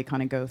methodically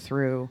kind of go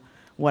through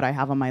what I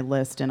have on my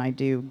list, and I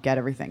do get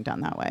everything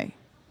done that way.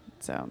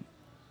 So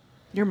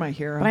you're my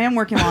hero. But I am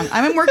working long.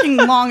 I'm working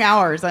long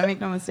hours. I make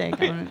no mistake.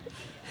 I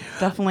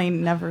definitely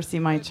never see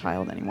my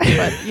child anymore.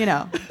 But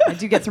I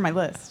do get through my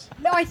list.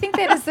 No, I think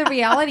that is the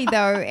reality,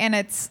 though, and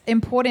it's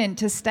important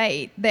to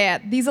state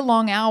that these are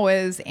long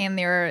hours, and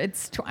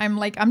I'm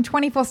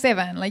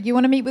 24/7. You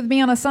want to meet with me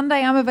on a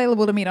Sunday? I'm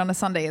available to meet on a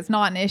Sunday. It's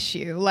not an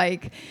issue.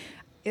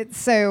 It's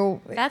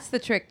so. That's the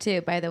trick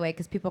too, by the way,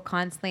 because people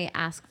constantly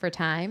ask for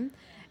time,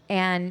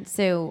 and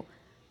so.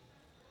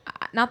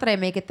 Not that I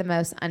make it the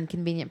most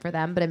inconvenient for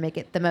them, but I make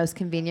it the most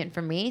convenient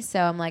for me.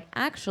 So I'm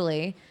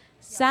actually,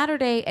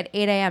 Saturday at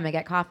 8 a.m. I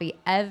get coffee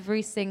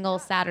every single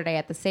Saturday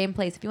at the same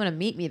place if you want to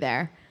meet me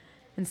there.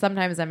 And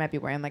sometimes I might be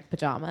wearing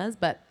pajamas,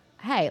 but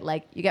hey,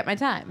 you get my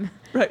time.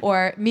 Right.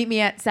 Or meet me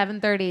at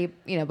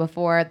 7:30,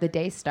 before the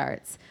day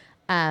starts.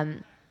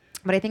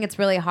 But I think it's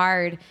really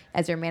hard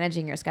as you're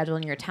managing your schedule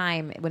and your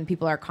time when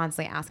people are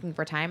constantly asking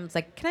for time. It's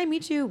can I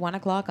meet you 1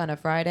 o'clock on a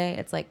Friday?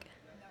 It's it's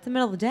the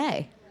middle of the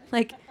day.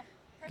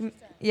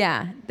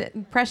 Yeah, the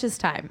precious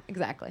time,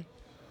 exactly.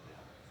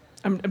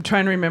 I'm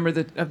trying to remember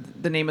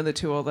the name of the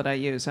tool that I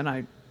use,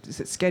 and is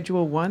it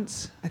Schedule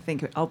Once? I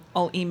think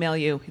I'll email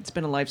you. It's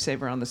been a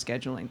lifesaver on the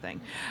scheduling thing,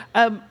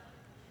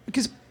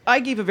 because I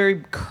gave a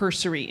very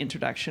cursory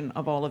introduction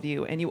of all of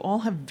you, and you all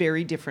have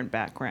very different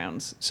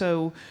backgrounds.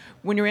 So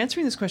when you're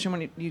answering this question,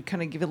 when you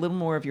kind of give a little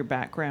more of your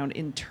background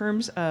in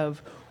terms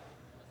of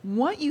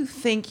what you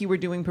think you were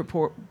doing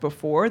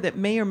before that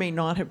may or may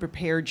not have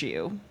prepared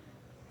you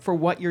for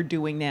what you're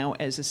doing now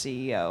as a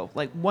CEO.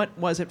 Like, what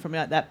was it from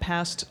that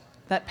past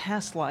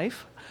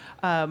life?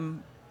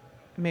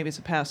 Maybe it's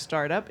a past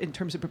startup in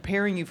terms of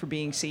preparing you for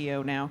being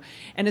CEO now.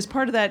 And as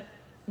part of that,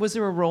 was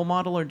there a role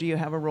model, or do you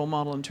have a role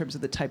model in terms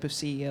of the type of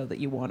CEO that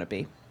you want to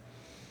be?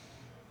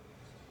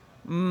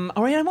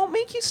 All right, I won't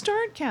make you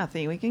start,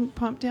 Kathy. We can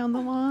pump down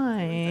the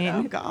line.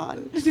 Oh,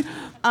 God.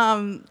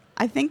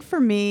 I think for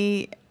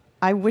me,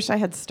 I wish I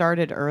had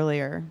started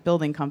earlier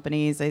building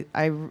companies.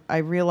 I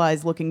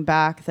realized looking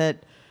back that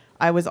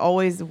I was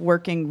always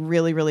working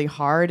really, really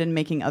hard and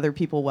making other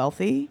people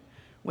wealthy,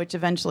 which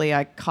eventually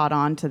I caught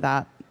on to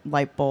that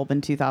light bulb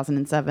in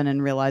 2007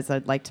 and realized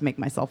I'd like to make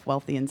myself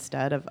wealthy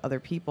instead of other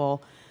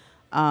people.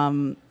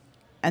 And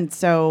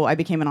so I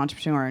became an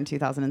entrepreneur in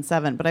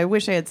 2007. But I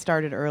wish I had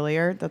started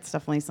earlier. That's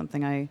definitely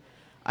something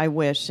I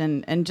wish.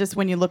 And just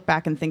when you look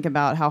back and think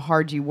about how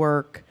hard you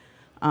work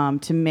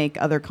to make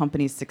other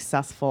companies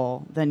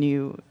successful, then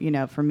you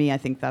know, for me, I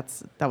think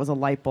that was a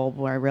light bulb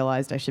where I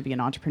realized I should be an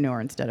entrepreneur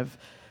instead of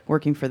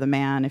working for the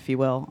man, if you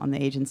will, on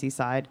the agency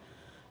side.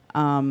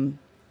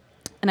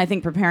 And I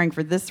think preparing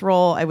for this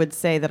role, I would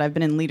say that I've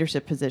been in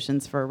leadership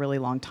positions for a really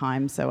long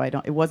time, so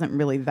it wasn't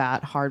really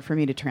that hard for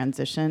me to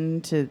transition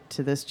to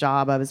this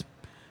job. I was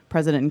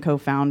president and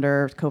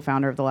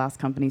co-founder of the last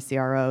company,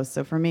 CRO.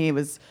 So for me, it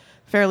was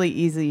fairly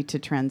easy to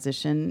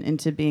transition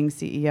into being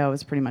CEO. I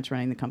was pretty much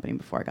running the company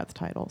before I got the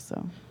title.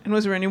 So. And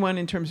was there anyone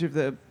in terms of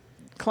the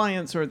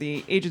clients or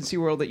the agency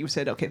world that you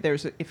said, okay,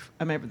 if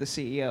I'm ever the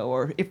CEO,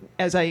 or if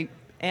as I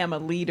am a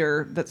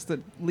leader, that's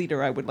the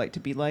leader I would like to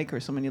be like,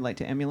 or someone you'd like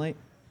to emulate?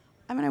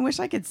 I mean, I wish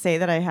I could say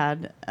that I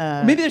had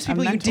maybe there's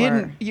people you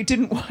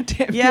didn't want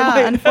to emulate.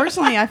 Yeah,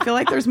 unfortunately, I feel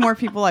like there's more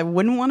people I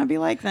wouldn't want to be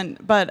like than.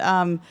 But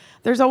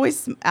there's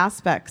always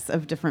aspects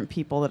of different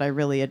people that I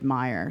really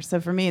admire.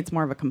 So for me, it's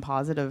more of a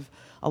composite of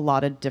a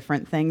lot of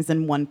different things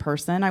in one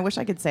person. I wish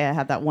I could say I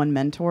had that one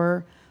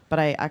mentor, but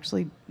I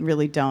actually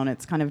really don't.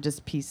 It's kind of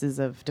just pieces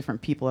of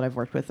different people that I've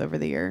worked with over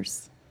the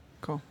years.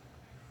 Cool.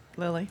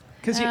 Lily?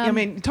 Because I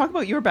mean, talk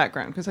about your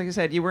background. Because like I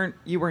said, you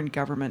were in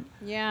government.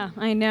 Yeah,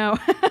 I know.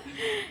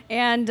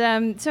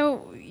 And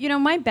so, you know,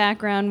 my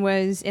background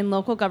was in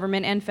local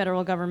government and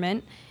federal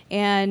government.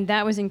 And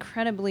that was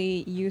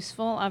incredibly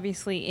useful,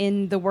 obviously,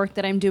 in the work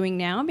that I'm doing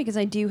now, because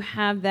I do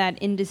have that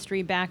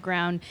industry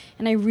background,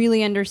 and I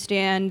really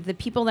understand the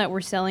people that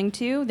we're selling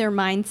to, their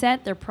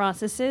mindset, their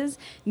processes,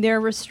 their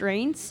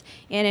restraints,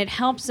 and it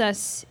helps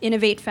us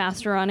innovate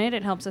faster on it.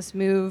 It helps us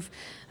move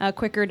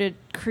quicker to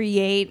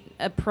create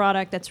a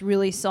product that's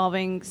really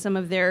solving some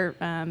of their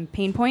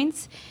pain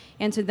points.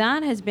 And so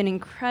that has been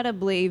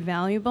incredibly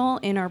valuable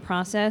in our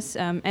process,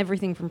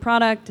 everything from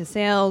product to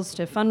sales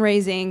to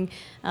fundraising,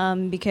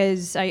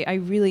 because I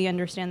really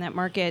understand that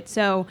market.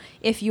 So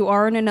if you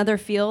are in another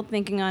field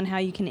thinking on how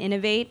you can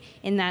innovate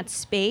in that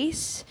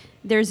space,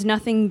 there's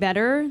nothing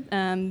better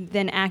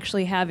than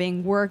actually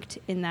having worked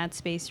in that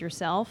space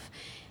yourself.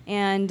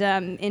 And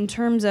in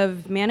terms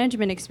of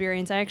management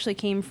experience, I actually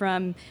came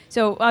from,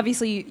 so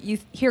obviously you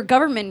hear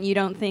government, you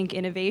don't think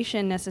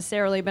innovation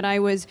necessarily, but I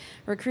was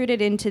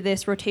recruited into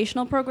this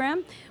rotational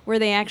program where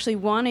they actually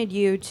wanted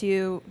you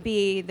to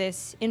be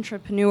this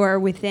entrepreneur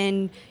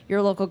within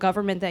your local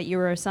government that you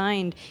were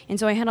assigned. And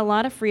so I had a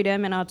lot of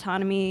freedom and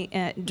autonomy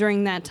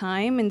during that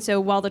time. And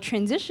so while the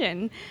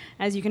transition,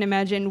 as you can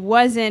imagine,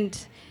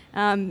 wasn't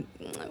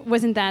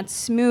that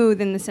smooth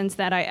in the sense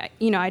that I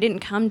didn't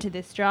come to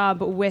this job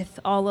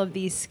with all of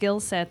these skill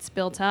sets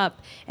built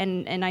up,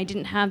 and I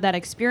didn't have that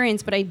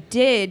experience, but I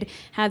did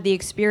have the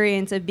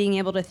experience of being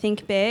able to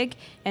think big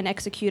and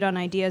execute on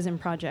ideas and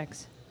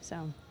projects.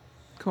 So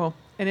cool.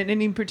 And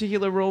any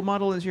particular role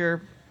model is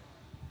your?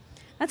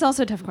 That's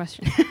also a tough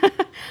question.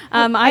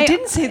 I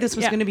didn't say this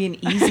was going to be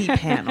an easy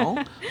panel.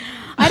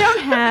 I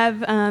don't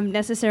have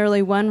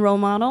necessarily one role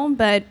model,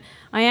 but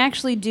I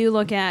actually do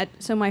look at,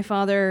 so my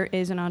father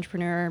is an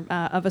entrepreneur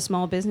of a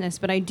small business,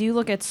 but I do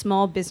look at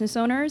small business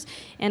owners,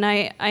 and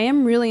I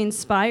am really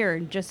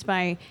inspired just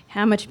by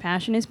how much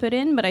passion is put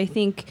in, but I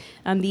think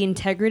the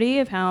integrity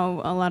of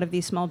how a lot of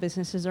these small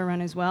businesses are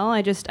run as well.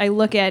 I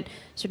look at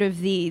sort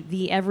of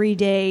the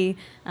everyday,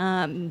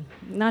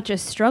 not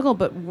just struggle,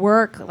 but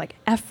work, like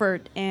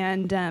effort,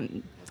 and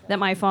that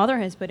my father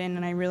has put in,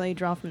 and I really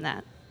draw from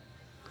that.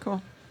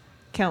 Cool.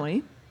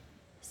 Kelly?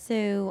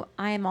 So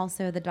I am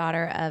also the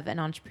daughter of an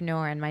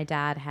entrepreneur, and my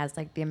dad has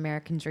like the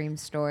American dream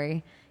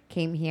story.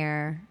 Came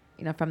here,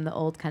 from the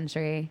old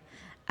country,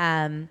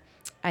 and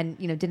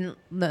didn't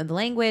know the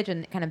language,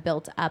 and kind of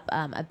built up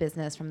a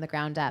business from the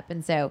ground up.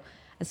 And so,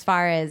 as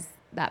far as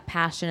that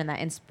passion and that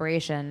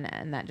inspiration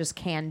and that just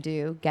can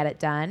do, get it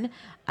done,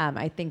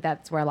 I think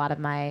that's where a lot of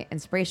my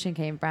inspiration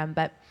came from.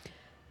 But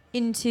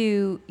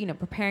into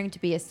preparing to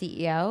be a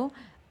CEO.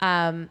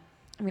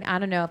 I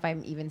don't know if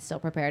I'm even still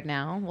prepared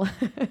now.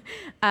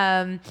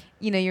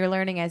 You're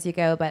learning as you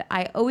go, but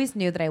I always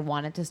knew that I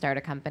wanted to start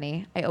a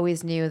company. I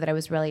always knew that I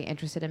was really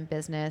interested in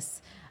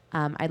business.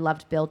 I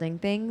loved building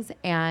things,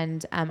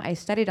 and I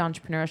studied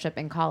entrepreneurship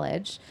in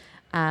college.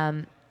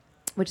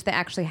 which they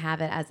actually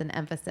have it as an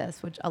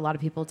emphasis, which a lot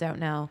of people don't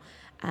know.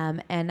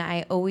 And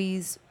I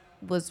always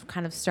was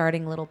kind of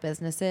starting little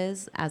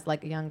businesses as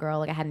like a young girl.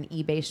 Like I had an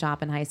eBay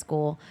shop in high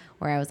school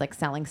where I was like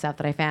selling stuff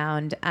that I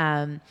found.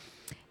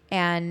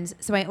 And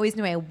so I always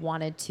knew I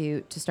wanted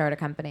to start a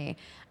company.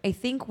 I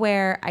think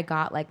where I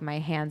got like my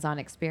hands-on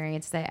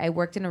experience, that I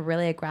worked in a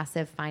really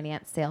aggressive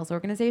finance sales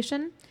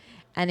organization,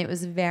 and it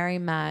was very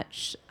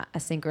much a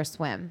sink or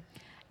swim.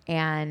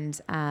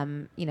 And,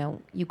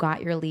 you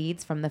got your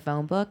leads from the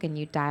phone book and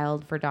you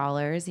dialed for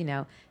dollars,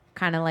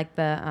 kind of like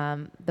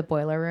the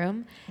boiler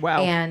room.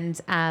 Wow.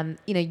 And,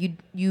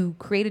 you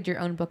created your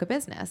own book of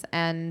business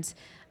and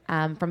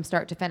from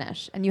start to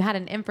finish. And you had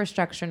an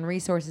infrastructure and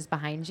resources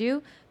behind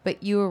you,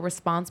 but you were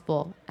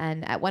responsible.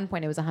 And at one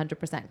point it was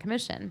 100%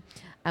 commission,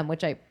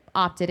 which I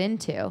opted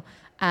into.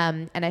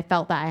 And I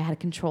felt that I had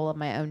control of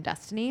my own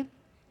destiny.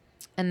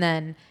 And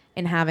then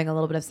in having a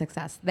little bit of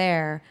success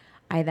there,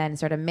 I then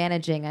started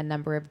managing a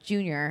number of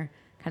junior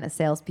kind of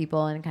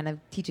salespeople and kind of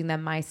teaching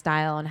them my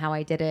style and how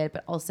I did it,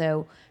 but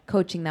also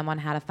coaching them on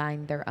how to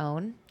find their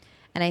own.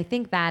 And I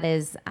think that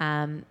is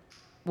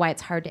why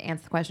it's hard to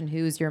answer the question,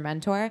 who's your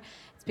mentor?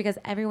 It's because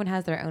everyone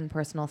has their own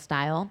personal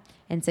style.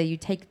 And so you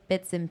take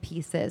bits and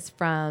pieces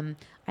from,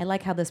 I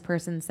like how this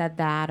person said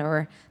that,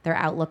 or their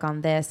outlook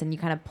on this, and you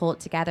kind of pull it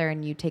together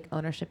and you take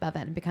ownership of it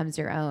and it becomes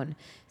your own.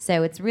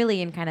 So it's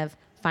really in kind of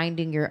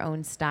finding your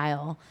own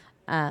style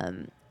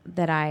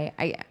that I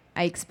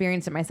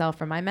experienced it myself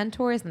from my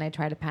mentors, and I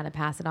try to kind of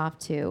pass it off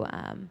to,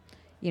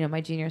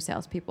 my junior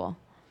salespeople.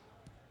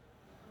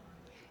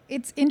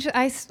 It's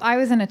I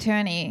was an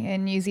attorney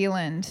in New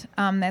Zealand.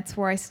 That's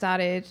where I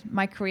started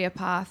my career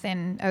path,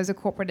 and I was a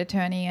corporate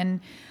attorney.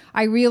 And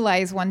I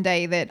realized one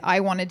day that I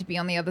wanted to be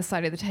on the other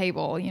side of the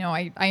table.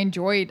 I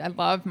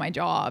loved my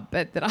job,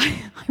 but that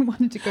I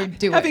wanted to go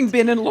do it. Having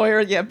been a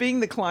lawyer,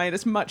 being the client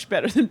is much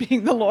better than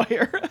being the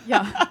lawyer.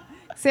 Yeah.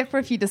 Except for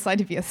if you decide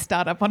to be a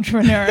startup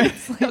entrepreneur.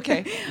 It's like,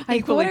 okay. I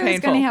Equally thought I was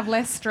painful. going to have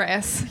less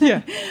stress.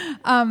 Yeah.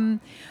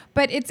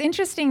 But it's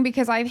interesting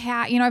because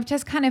I've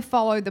just kind of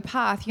followed the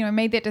path,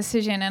 made that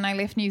decision, and I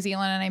left New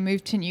Zealand and I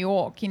moved to New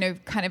York,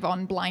 kind of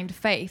on blind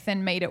faith,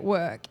 and made it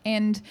work.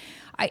 And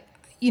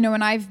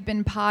and I've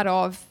been part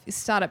of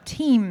startup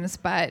teams,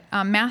 but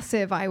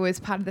Massive, I was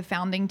part of the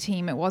founding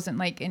team. It wasn't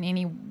like in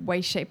any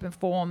way, shape, or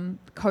form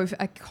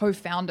a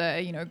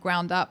co-founder,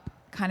 ground up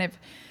kind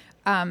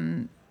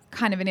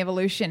of an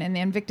evolution. And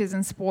then Victors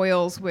and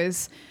Spoils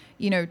was,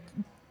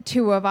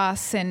 two of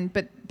us,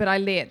 but I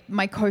let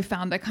my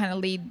co-founder kind of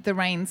lead the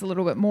reins a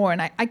little bit more.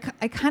 And I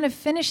kind of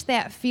finished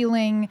that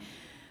feeling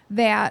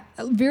that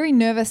very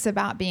nervous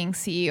about being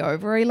CEO,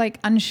 very like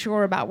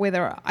unsure about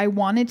whether I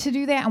wanted to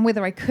do that and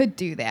whether I could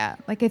do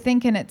that. Like I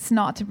think, and it's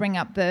not to bring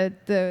up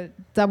the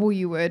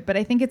W word, but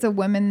I think it's a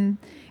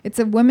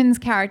women's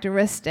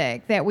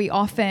characteristic that we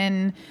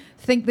often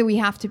think that we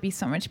have to be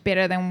so much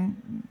better than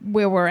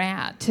where we're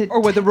at. Or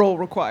what the role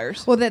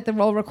requires. Or that the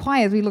role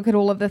requires. We look at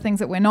all of the things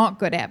that we're not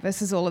good at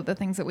versus all of the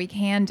things that we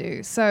can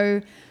do.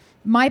 So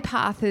my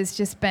path has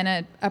just been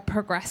a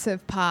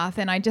progressive path.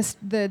 And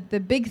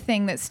the big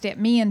thing that stepped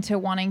me into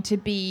wanting to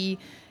be,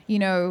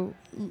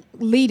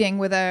 leading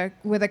with a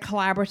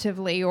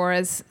collaboratively or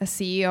as a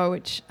CEO,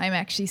 which I'm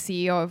actually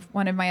CEO of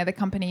one of my other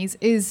companies,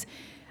 is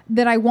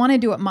that I want to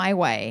do it my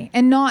way,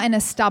 and not in a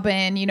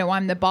stubborn,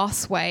 I'm the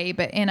boss way,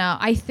 but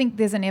I think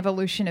there's an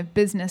evolution of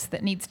business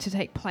that needs to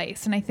take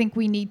place. And I think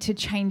we need to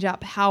change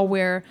up how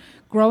we're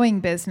growing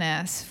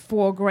business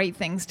for great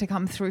things to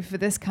come through for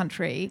this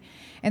country.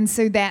 And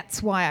so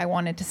that's why I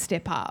wanted to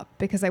step up,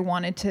 because I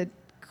wanted to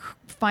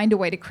find a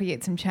way to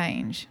create some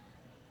change.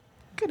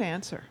 Good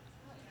answer.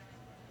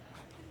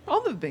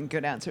 All have been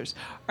good answers.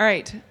 All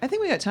right. I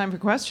think we got time for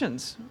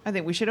questions. I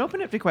think we should open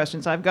it for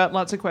questions. I've got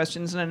lots of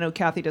questions, and I know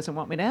Kathy doesn't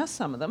want me to ask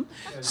some of them.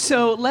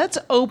 So let's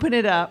open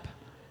it up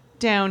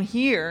down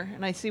here.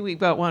 And I see we've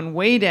got one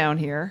way down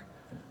here.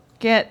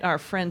 Get our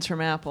friends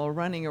from Apple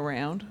running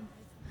around.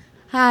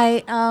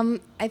 Hi.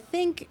 I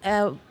think,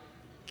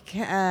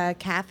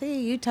 Kathy,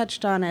 you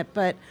touched on it,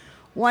 but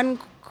one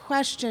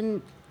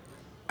question,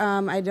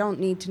 I don't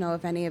need to know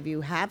if any of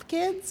you have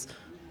kids,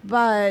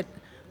 but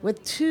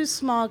with two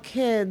small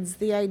kids,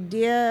 the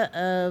idea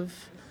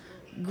of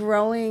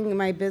growing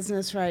my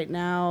business right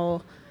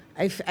now,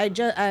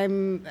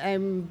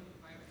 I'm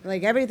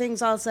like,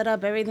 everything's all set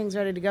up, everything's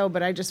ready to go,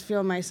 but I just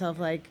feel myself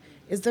like,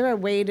 is there a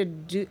way to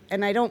do,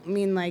 and I don't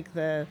mean like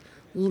the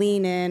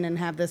lean in and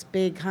have this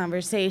big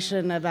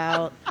conversation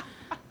about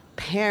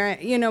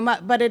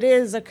but it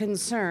is a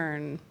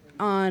concern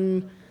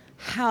on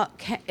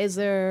is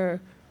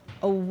there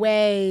a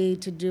way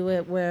to do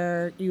it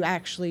where you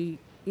actually,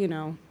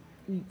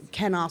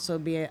 can also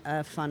be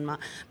a fun mom.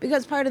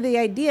 Because part of the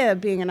idea of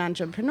being an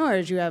entrepreneur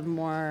is you have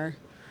more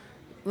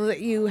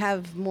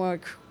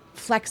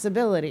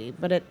flexibility,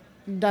 but it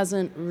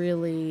doesn't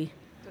really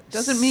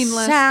mean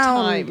less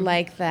sound time.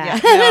 like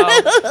that.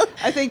 Yeah, no.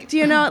 I think. Do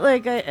you know,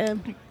 like,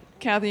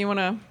 Kathy, you want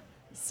to?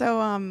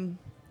 So,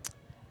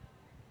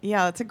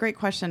 yeah, that's a great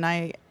question.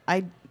 I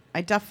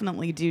I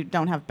definitely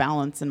don't have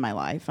balance in my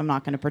life. I'm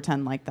not going to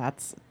pretend like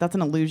that's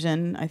an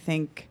illusion, I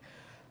think.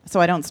 So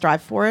I don't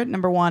strive for it.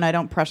 Number one, I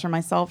don't pressure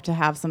myself to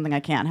have something I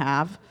can't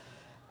have.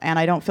 And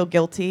I don't feel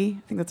guilty.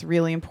 I think that's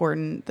really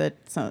important,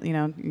 that,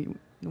 the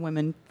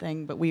women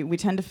thing, but we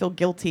tend to feel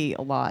guilty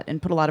a lot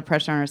and put a lot of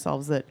pressure on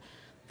ourselves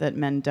that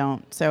men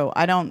don't. So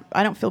I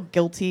don't feel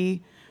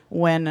guilty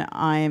when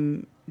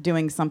I'm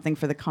doing something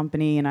for the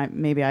company and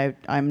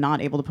I'm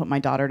not able to put my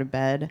daughter to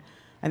bed.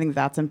 I think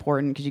that's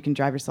important because you can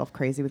drive yourself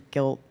crazy with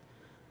guilt.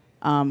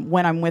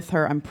 When I'm with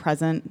her, I'm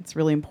present. It's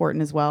really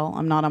important as well.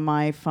 I'm not on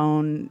my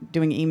phone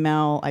doing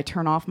email. I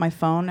turn off my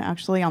phone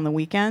actually on the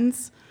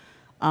weekends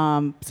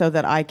so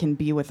that I can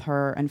be with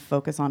her and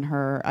focus on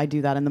her. I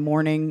do that in the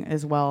morning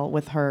as well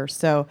with her.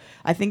 So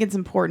I think it's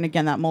important,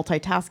 again, that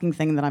multitasking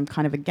thing that I'm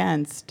kind of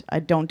against. I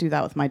don't do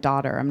that with my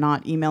daughter. I'm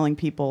not emailing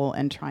people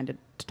and trying to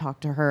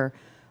talk to her.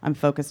 I'm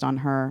focused on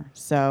her.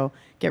 So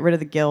get rid of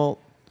the guilt.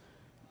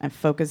 And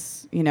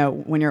focus,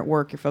 when you're at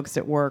work, you're focused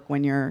at work.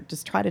 When you're,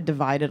 just try to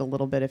divide it a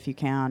little bit if you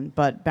can.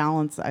 But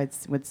balance, I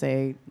would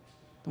say,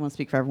 I won't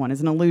speak for everyone, is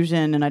an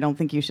illusion, and I don't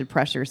think you should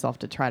pressure yourself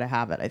to try to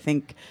have it. I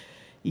think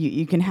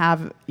you can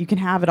have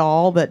it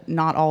all, but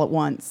not all at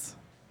once.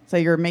 So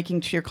you're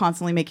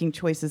constantly making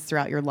choices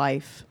throughout your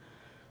life.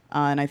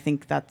 And I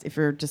think that if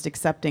you're just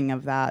accepting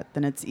of that,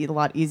 then it's a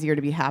lot easier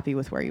to be happy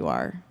with where you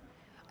are.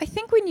 I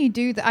think when you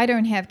do that, I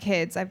don't have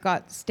kids. I've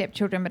got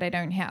stepchildren, but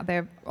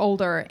they're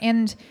older.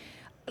 And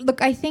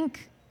look, I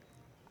think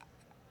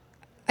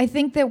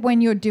that when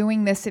you're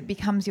doing this, it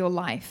becomes your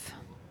life,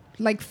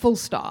 like full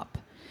stop.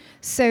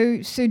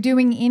 So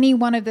doing any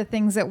one of the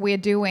things that we're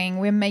doing,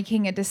 we're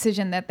making a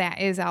decision that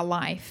is our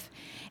life.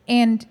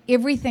 And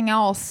everything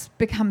else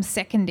becomes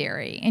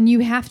secondary, and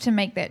you have to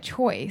make that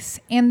choice.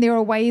 And there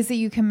are ways that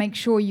you can make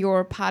sure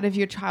you're part of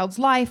your child's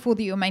life, or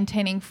that you're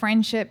maintaining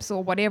friendships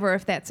or whatever,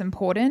 if that's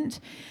important.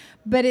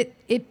 But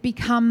it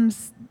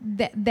becomes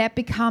that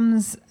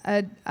becomes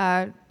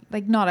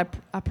like not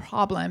a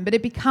problem, but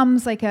it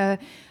becomes like a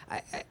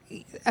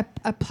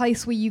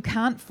place where you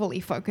can't fully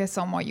focus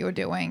on what you're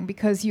doing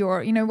because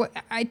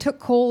I took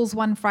calls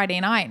one Friday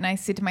night and I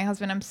said to my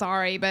husband, I'm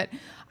sorry, but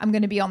I'm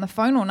going to be on the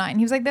phone all night. And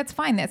he was like, that's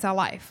fine. That's our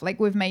life.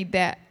 Like, we've made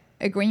that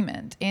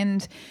agreement.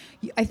 And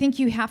I think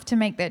you have to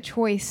make that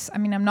choice. I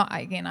mean, I'm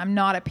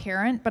not a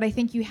parent, but I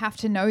think you have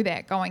to know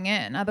that going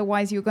in.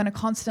 Otherwise, you're going to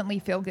constantly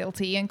feel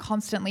guilty and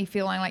constantly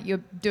feeling like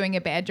you're doing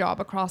a bad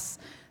job across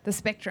the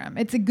spectrum.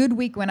 It's a good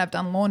week when I've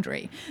done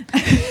laundry.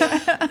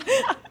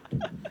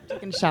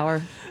 Taking a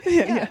shower.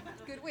 Yeah.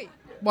 Good week.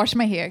 Wash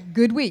my hair.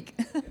 Good week.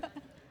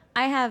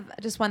 I have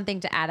just one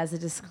thing to add as a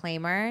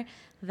disclaimer,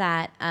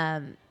 that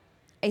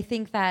I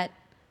think that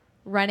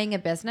running a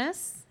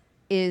business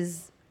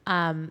is,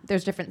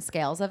 there's different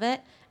scales of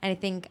it. And I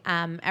think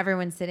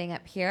everyone sitting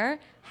up here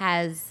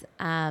has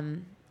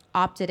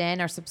opted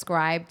in or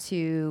subscribed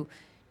to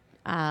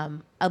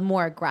a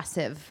more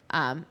aggressive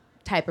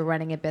type of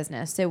running a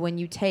business. So when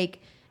you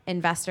take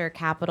investor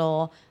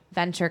capital,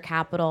 venture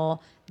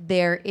capital,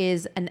 there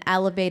is an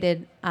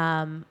elevated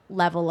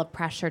level of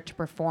pressure to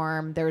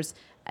perform. There's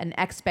an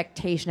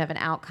expectation of an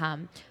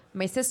outcome.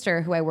 My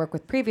sister, who I worked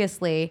with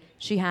previously,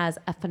 she has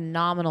a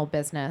phenomenal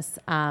business,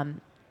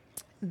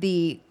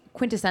 the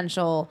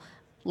quintessential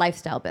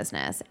lifestyle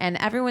business. And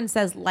everyone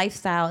says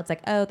lifestyle, it's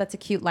like, oh, that's a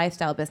cute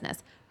lifestyle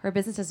business. Her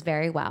business does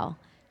very well.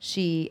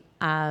 She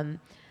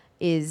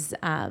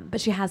but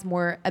she has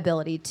more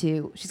ability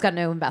she's got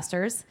no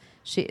investors.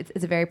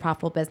 It's a very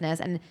profitable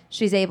business, and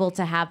she's able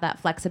to have that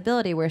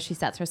flexibility where she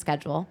sets her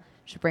schedule.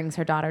 She brings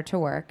her daughter to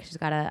work. She's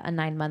got a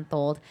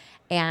 9-month-old.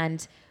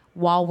 And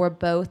while we're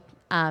both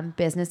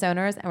business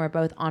owners and we're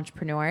both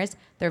entrepreneurs,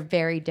 they're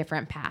very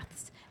different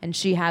paths. And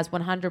she has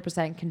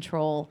 100%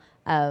 control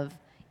of,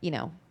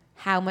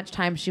 how much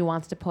time she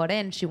wants to put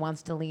in. She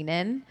wants to lean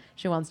in.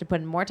 She wants to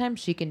put in more time.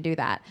 She can do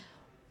that.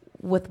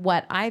 With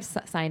what I've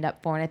signed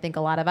up for, and I think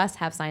a lot of us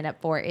have signed up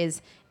for,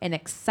 is an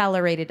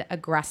accelerated,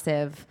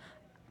 aggressive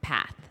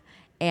path.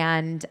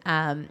 And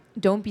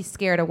don't be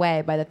scared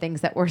away by the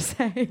things that we're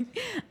saying,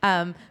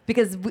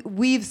 because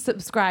we've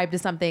subscribed to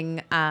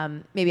something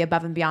maybe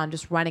above and beyond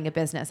just running a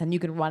business, and you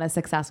can run a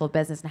successful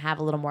business and have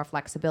a little more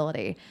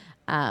flexibility.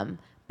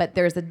 But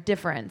there's a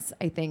difference,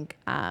 I think,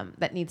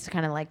 that needs to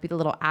kind of like be the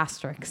little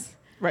asterisks.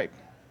 Right,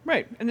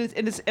 and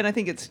I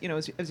think it's,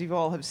 as you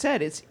all have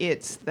said,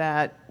 it's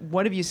that,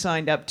 what have you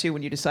signed up to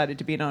when you decided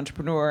to be an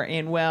entrepreneur?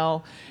 And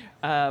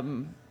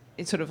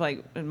it's sort of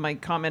like my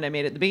comment I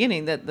made at the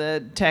beginning, that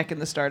the tech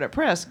and the startup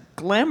press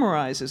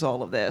glamorizes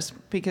all of this,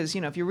 because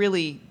if you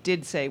really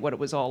did say what it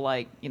was all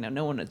like,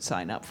 no one would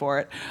sign up for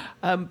it.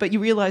 But you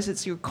realize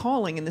it's your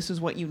calling, and this is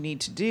what you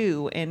need to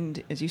do.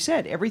 And as you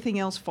said, everything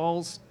else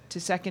falls to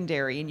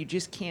secondary, and you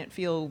just can't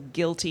feel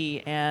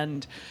guilty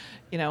and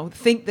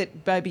think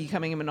that by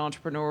becoming an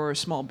entrepreneur or a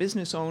small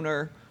business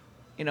owner,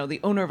 the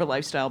owner of a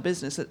lifestyle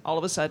business, that all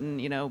of a sudden,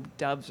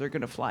 doves are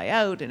going to fly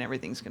out and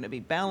everything's going to be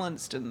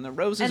balanced and the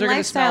roses And are going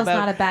to smell lifestyle's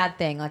about. not a bad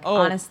thing. Like, Oh.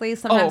 honestly,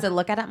 sometimes Oh. I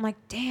look at it, I'm like,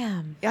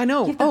 damn. I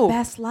know. You have the Oh.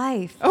 best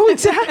life. Oh,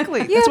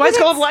 exactly. That's why but it's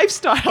called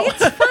lifestyle.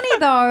 It's funny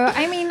though.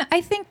 I mean,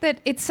 I think that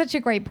it's such a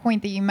great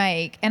point that you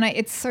make, and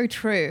it's so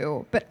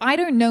true. But I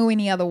don't know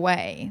any other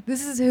way.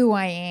 This is who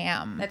I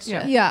am. That's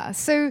true. Yeah.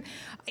 So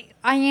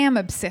I am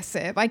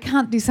obsessive. I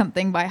can't do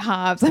something by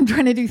halves. I'm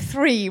trying to do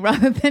 3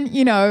 rather than,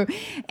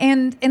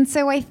 and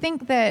so I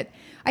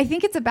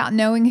think it's about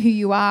knowing who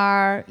you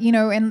are,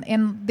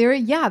 and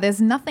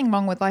there's nothing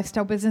wrong with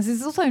lifestyle business.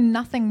 There's also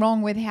nothing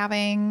wrong with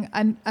having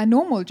a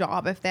normal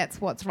job if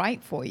that's what's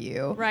right for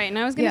you. Right, and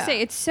I was going to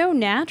say, it's so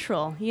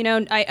natural.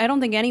 I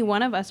don't think any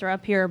one of us are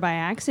up here by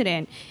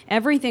accident.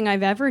 Everything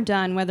I've ever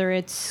done, whether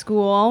it's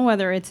school,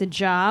 whether it's a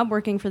job,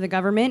 working for the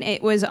government,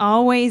 it was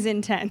always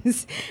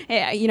intense.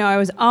 I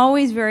was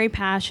always very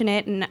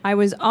passionate, and I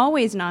was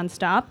always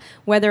nonstop,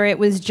 whether it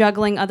was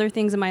juggling other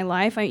things in my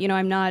life.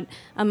 I'm not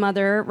a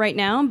mother right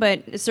now,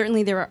 but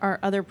certainly there are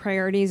other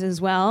priorities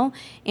as well.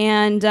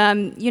 And,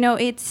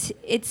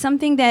 it's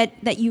something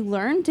that you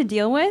learn to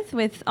deal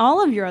with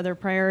all of your other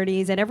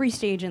priorities at every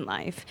stage in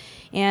life.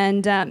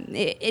 And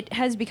it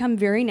has become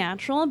very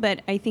natural,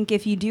 but I think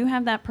if you do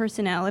have that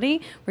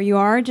personality where you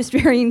are just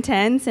very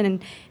intense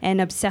and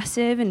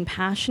obsessive and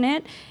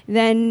passionate,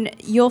 then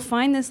you'll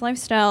find this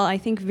lifestyle, I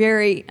think,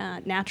 very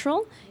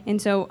natural. And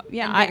so,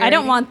 I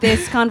don't want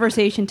this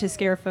conversation to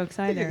scare folks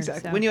either.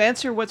 Exactly. So. When you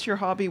answer what's your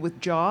hobby with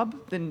job,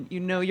 then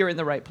you're in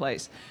the right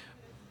place.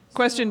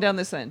 Question down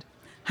this end.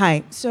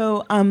 Hi.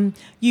 So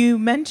you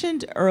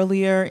mentioned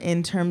earlier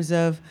in terms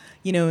of,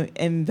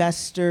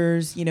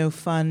 investors,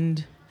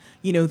 fund,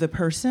 the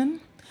person.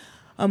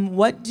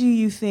 What do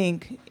you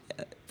think,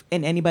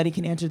 and anybody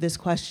can answer this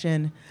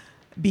question,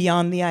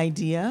 beyond the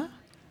idea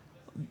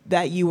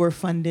that you were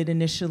funded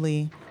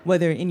initially,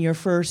 whether in your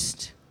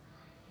first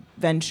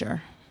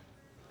venture?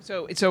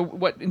 So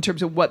what, in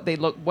terms of what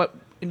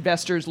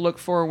investors look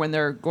for when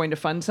they're going to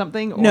fund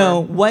something? Or No,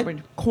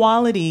 what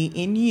quality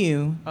in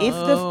you,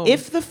 Oh.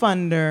 if the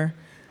funder,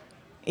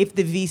 if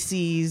the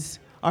VCs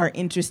are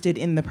interested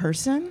in the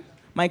person,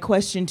 my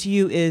question to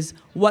you is,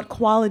 what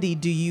quality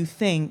do you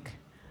think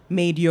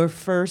made your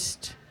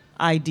first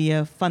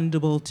idea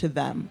fundable to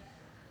them?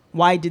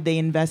 Why did they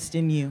invest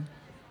in you?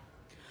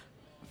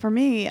 For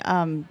me,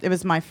 it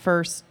was my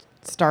first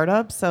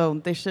startup,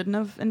 so they shouldn't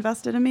have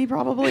invested in me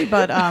probably,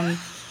 but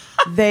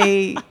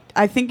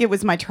I think it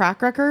was my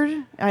track record.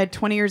 I had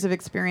 20 years of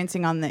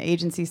experiencing on the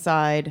agency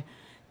side,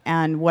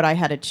 and what I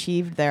had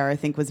achieved there, I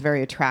think, was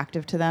very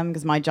attractive to them,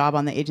 because my job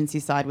on the agency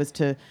side was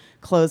to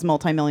close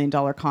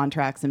multi-million-dollar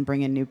contracts and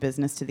bring in new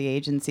business to the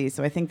agency.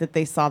 So I think that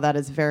they saw that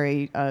as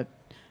a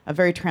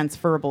very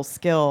transferable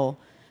skill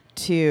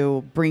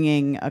to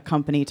bringing a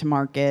company to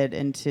market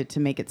and to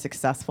make it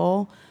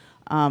successful.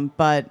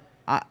 But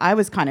I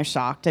was kind of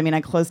shocked. I mean,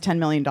 I closed $10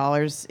 million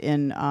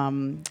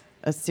in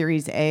a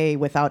Series A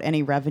without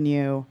any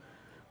revenue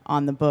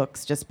on the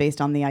books, just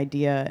based on the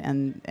idea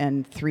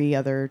and 3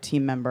 other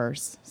team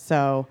members.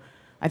 So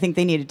I think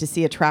they needed to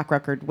see a track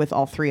record with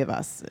all 3 of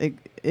us.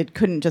 It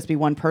couldn't just be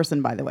one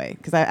person, by the way,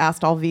 because I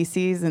asked all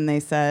VCs and they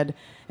said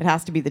it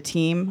has to be the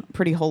team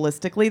pretty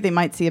holistically. They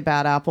might see a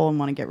bad apple and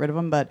want to get rid of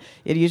them, but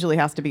it usually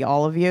has to be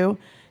all of you.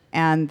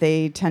 And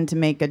they tend to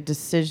make a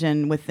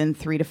decision within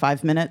 3 to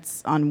 5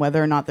 minutes on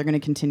whether or not they're going to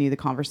continue the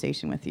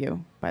conversation with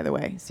you, by the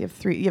way. So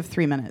you have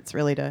 3 minutes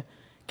really to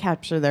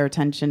capture their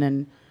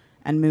attention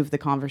and move the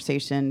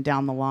conversation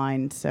down the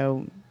line.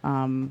 So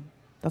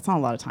that's not a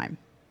lot of time.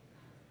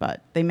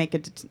 But they make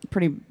a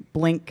pretty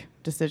blink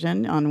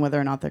decision on whether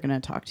or not they're going to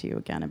talk to you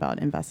again about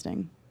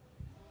investing.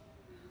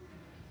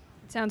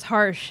 It sounds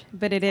harsh,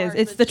 but it is.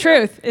 It's the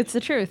truth. It's the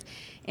truth.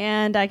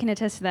 And I can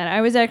attest to that. I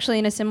was actually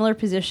in a similar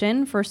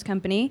position, first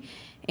company,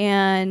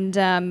 and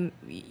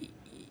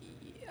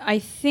I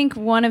think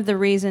one of the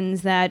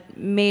reasons that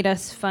made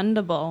us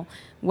fundable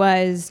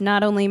was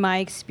not only my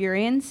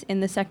experience in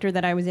the sector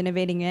that I was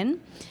innovating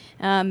in,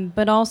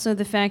 but also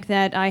the fact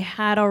that I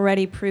had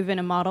already proven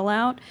a model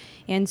out.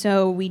 And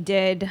so we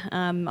did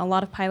a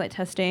lot of pilot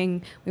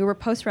testing. We were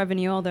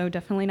post-revenue, although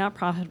definitely not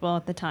profitable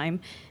at the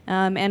time.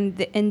 And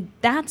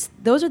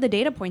those are the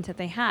data points that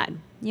they had.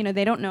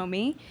 They don't know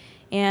me.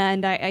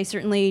 And I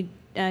certainly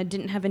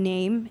didn't have a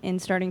name in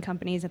starting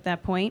companies at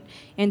that point.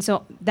 And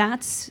so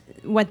that's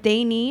what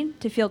they need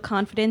to feel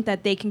confident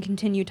that they can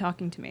continue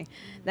talking to me.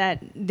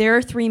 That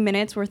their 3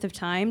 minutes worth of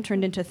time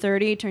turned into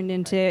 30, turned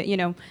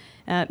into,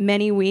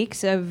 many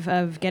weeks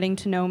of getting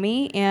to know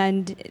me,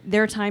 and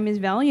their time is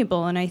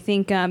valuable. And I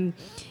think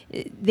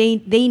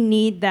they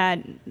need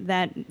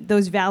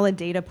those valid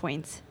data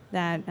points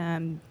that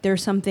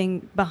there's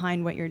something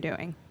behind what you're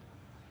doing.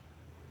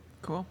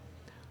 Cool.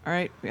 All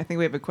right. I think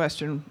we have a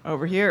question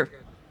over here.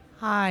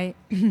 Hi.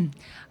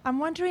 I'm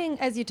wondering,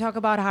 as you talk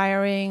about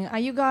hiring, are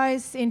you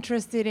guys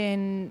interested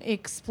in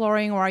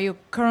exploring, or are you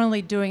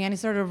currently doing any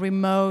sort of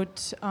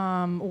remote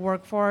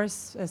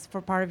workforce as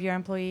for part of your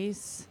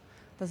employees?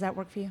 Does that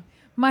work for you?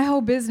 my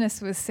whole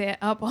business was set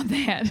up on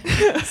that.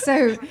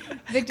 So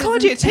Victor's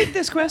Claudia, take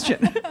this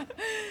question.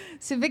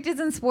 So Victors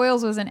and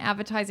Spoils was an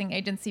advertising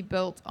agency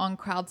built on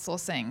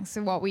crowdsourcing.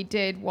 So what we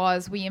did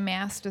was we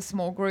amassed a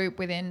small group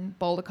within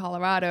Boulder,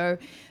 Colorado,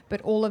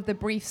 but all of the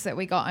briefs that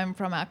we got in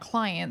from our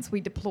clients,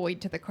 we deployed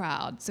to the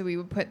crowd. So we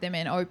would put them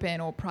in open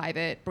or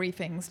private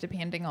briefings,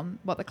 depending on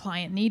what the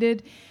client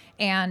needed,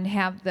 and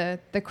have the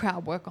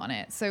crowd work on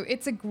it. So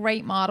it's a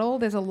great model.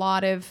 There's a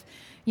lot of,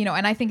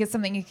 and I think it's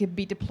something that could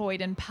be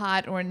deployed in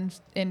part or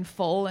in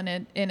full in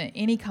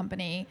any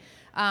company.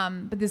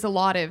 But there's a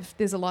lot of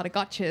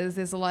gotchas.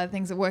 There's a lot of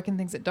things that work and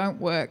things that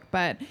don't work.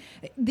 But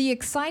the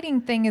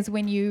exciting thing is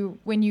when you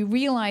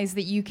realize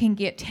that you can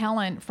get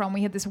talent from.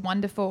 We had this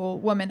wonderful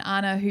woman,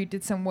 Anna, who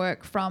did some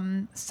work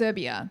from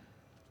Serbia.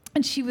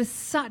 And she was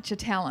such a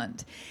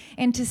talent.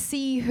 And to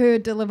see her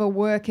deliver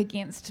work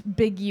against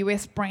big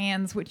US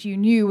brands, which you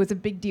knew was a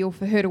big deal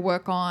for her to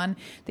work on,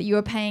 that you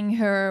were paying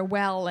her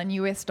well in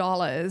US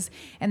dollars,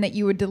 and that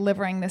you were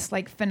delivering this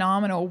like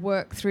phenomenal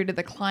work through to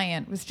the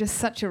client was just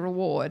such a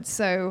reward.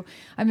 So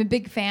I'm a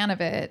big fan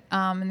of it.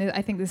 And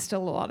I think there's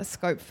still a lot of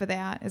scope for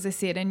that, as I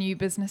said, in new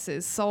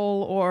businesses,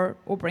 soul or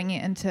bring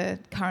it into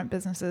current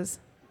businesses.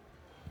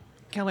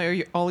 Kelly,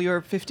 are all your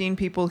 15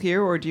 people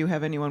here, or do you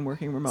have anyone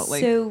working remotely?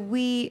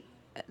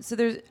 So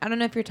there's, I don't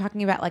know if you're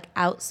talking about like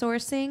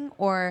outsourcing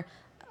or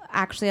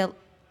actually a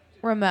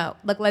remote,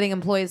 like letting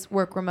employees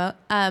work remote.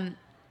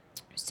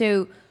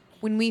 So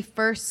when we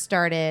first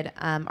started,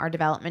 our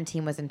development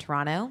team was in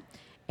Toronto,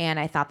 and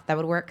I thought that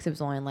would work because it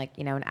was only like,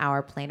 an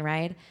hour plane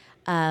ride.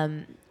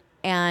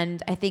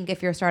 And I think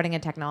if you're starting a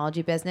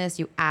technology business,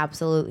 you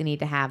absolutely need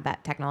to have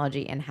that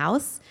technology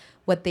in-house.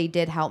 What they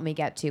did help me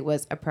get to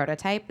was a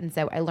prototype, and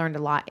so I learned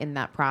a lot in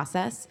that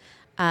process.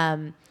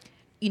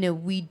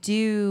 We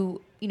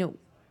do,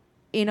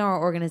 in our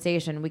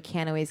organization, we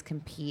can't always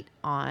compete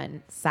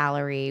on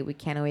salary. We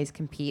can't always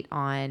compete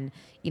on,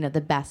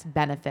 the best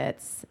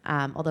benefits,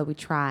 although we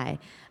try.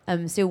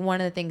 So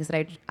one of the things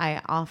that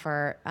I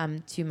offer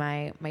to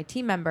my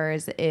team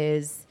members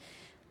is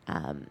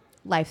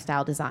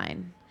lifestyle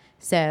design.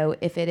 So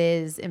if it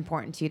is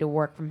important to you to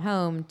work from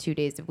home 2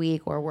 days a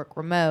week or work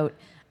remote,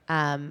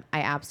 I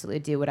absolutely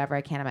do whatever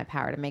I can in my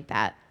power to make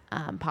that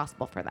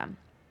possible for them.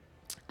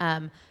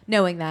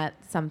 Knowing that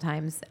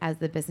sometimes as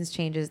the business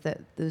changes, that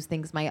those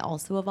things might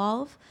also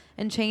evolve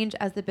and change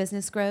as the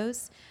business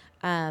grows.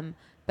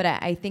 But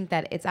I think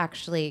that it's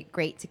actually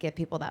great to give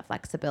people that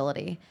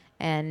flexibility,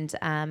 and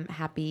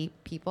happy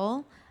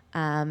people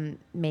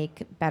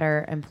make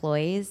better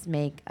employees,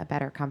 make a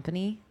better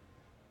company,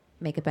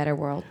 make a better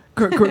world.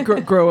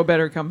 Grow a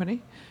better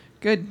company.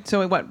 Good.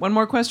 So one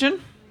more question?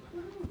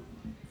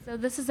 So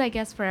this is, I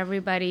guess, for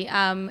everybody.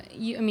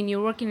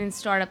 You're working in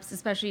startups,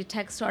 especially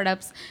tech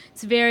startups.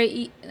 It's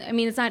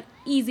it's not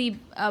easy,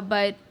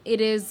 but it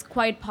is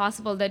quite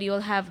possible that you'll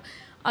have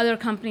other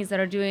companies that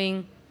are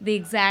doing the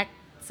exact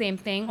same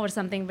thing or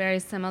something very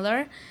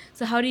similar.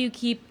 So how do you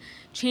keep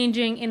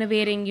changing,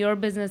 innovating your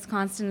business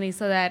constantly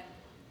so that,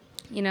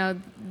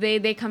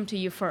 they come to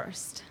you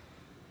first?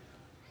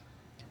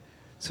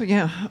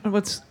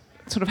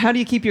 So how do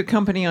you keep your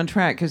company on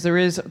track? Because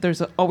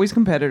there's always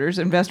competitors.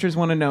 Investors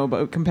want to know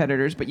about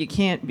competitors, but you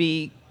can't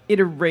be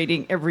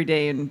iterating every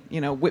day and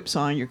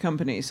whipsawing your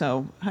company.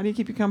 So how do you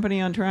keep your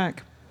company on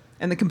track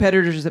and the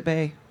competitors at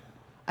bay?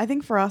 I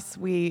think for us,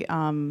 we've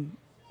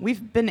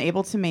been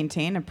able to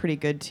maintain a pretty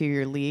good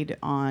 2-year lead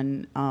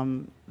on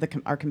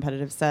our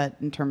competitive set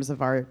in terms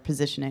of our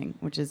positioning,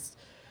 which is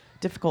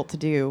difficult to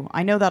do.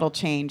 I know that'll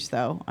change,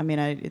 though.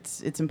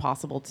 It's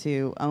impossible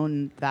to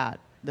own that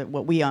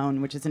what we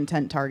own, which is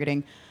intent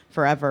targeting,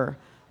 forever.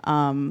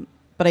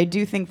 But I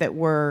do think that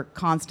we're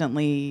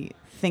constantly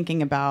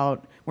thinking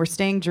about, we're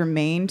staying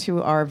germane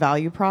to our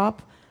value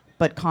prop,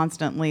 but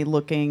constantly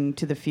looking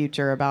to the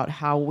future about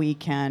how we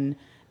can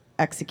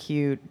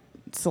execute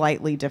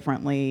slightly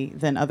differently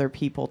than other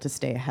people to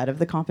stay ahead of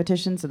the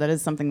competition. So that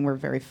is something we're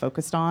very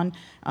focused on,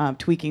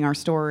 tweaking our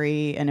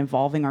story and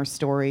evolving our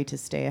story to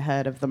stay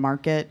ahead of the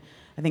market.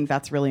 I think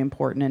that's really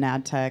important in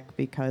ad tech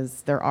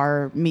because there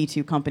are Me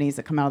Too companies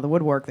that come out of the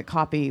woodwork that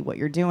copy what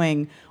you're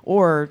doing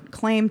or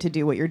claim to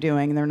do what you're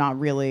doing, and they're not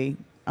really,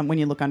 when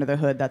you look under the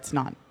hood, that's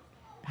not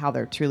how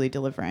they're truly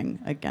delivering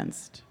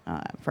against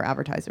for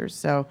advertisers.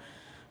 So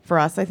for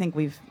us, I think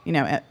we've,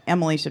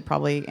 Emily should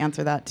probably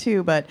answer that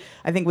too, but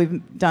I think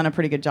we've done a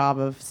pretty good job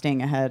of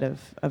staying ahead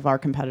of our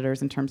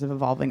competitors in terms of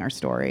evolving our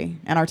story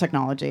and our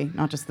technology,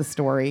 not just the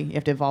story. You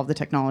have to evolve the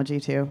technology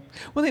too.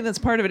 Well, I think that's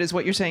part of it is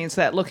what you're saying. It's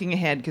that looking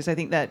ahead, because I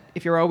think that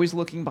if you're always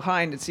looking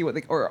behind and see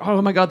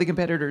oh my God, the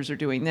competitors are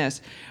doing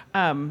this.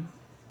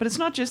 But it's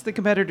not just the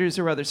competitors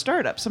or other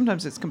startups.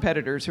 Sometimes it's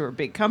competitors who are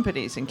big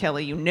companies. And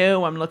Kelly,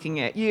 I'm looking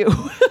at you.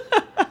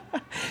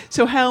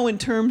 So how, in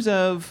terms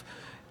of,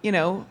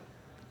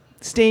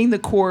 staying the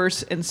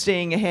course and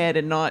staying ahead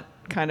and not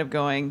kind of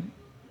going,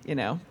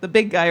 the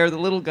big guy or the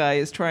little guy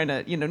is trying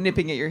to,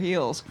 nipping at your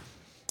heels.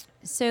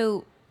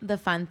 So the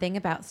fun thing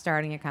about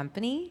starting a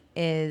company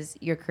is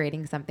you're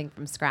creating something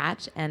from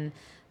scratch, and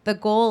the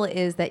goal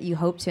is that you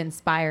hope to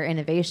inspire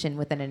innovation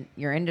within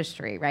your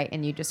industry, right?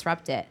 And you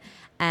disrupt it.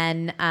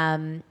 And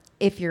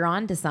if you're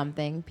onto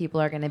something, people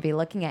are going to be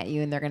looking at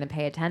you and they're going to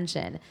pay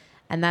attention.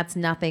 And that's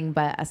nothing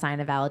but a sign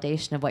of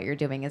validation of what you're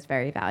doing is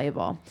very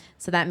valuable.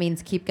 So that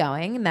means keep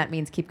going, and that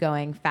means keep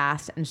going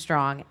fast and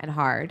strong and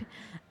hard.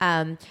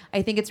 I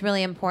think it's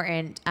really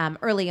important.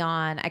 Early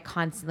on, I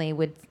constantly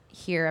would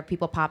hear of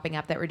people popping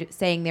up that were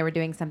saying they were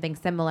doing something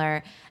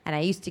similar, and I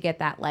used to get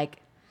that like,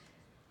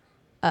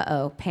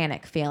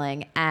 panic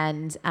feeling.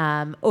 And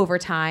over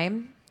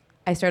time,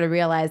 I started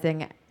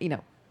realizing,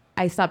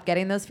 I stopped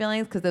getting those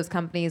feelings because those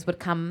companies would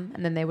come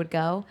and then they would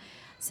go.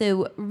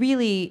 So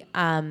really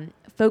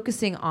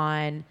focusing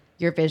on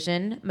your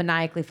vision,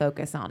 maniacally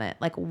focus on it.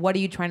 Like, what are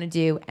you trying to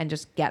do, and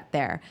just get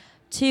there.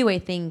 2, I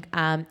think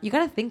you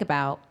got to think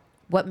about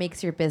what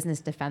makes your business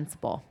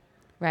defensible,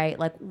 right?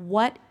 Like,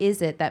 what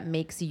is it that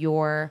makes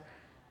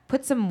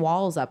put some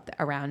walls up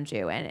around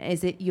you? And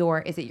is it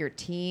your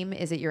team?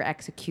 Is it your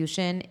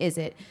execution? Is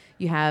it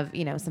you have,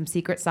 some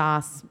secret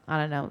sauce, I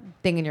don't know,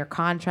 thing in your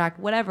contract,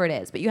 whatever it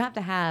is. But you have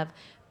to have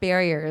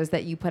barriers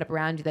that you put up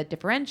around you that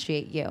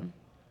differentiate you.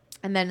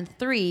 And then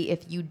 3,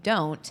 if you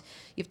don't,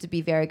 you have to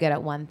be very good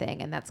at one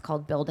thing, and that's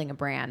called building a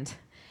brand.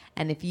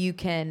 And if you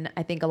can,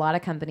 I think a lot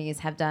of companies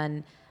have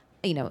done,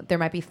 there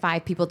might be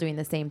 5 people doing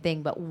the same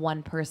thing, but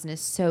one person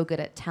is so good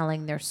at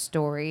telling their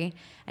story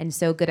and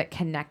so good at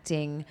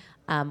connecting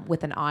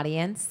with an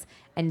audience.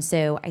 And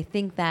so I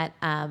think that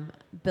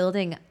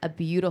building a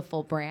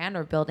beautiful brand,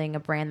 or building a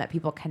brand that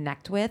people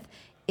connect with,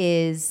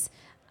 is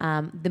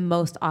the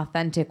most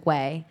authentic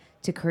way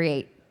to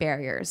create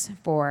barriers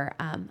for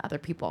other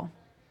people,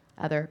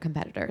 other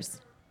competitors.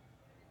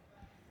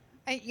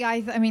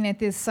 I mean,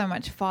 there's so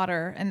much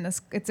fodder in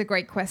this. It's a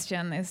great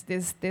question.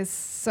 There's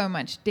so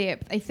much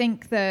depth. I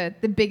think the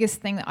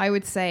biggest thing that I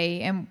would say,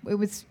 and it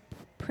was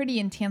pretty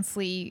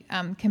intensely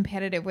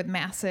competitive with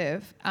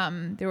Massive.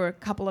 There were a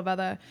couple of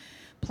other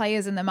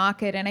players in the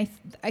market, and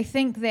I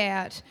think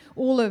that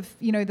all of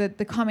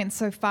the comments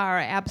so far are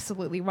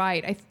absolutely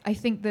right. I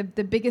think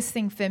the biggest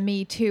thing for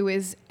me too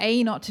is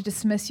not to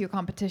dismiss your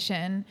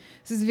competition.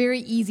 So it's very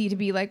easy to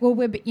be like, well,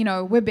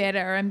 we're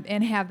better,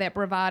 and have that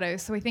bravado.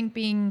 So I think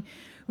being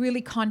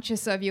really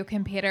conscious of your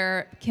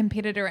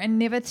competitor and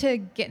never to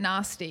get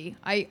nasty.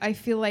 I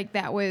feel like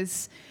that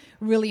was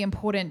really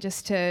important,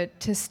 just to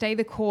stay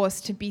the course,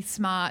 to be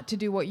smart, to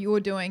do what you're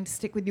doing, to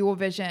stick with your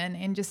vision,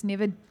 and just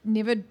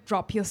never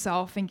drop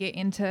yourself and get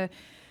into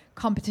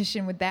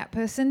competition with that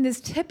person. There's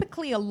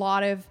typically a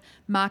lot of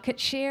market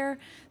share,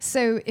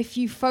 so if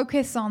you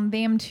focus on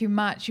them too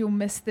much, you'll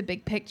miss the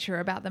big picture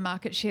about the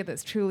market share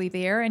that's truly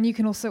there. And you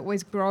can also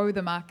always grow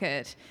the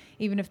market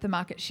even if the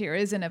market share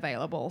isn't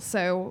available.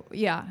 So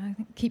yeah, I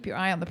think keep your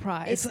eye on the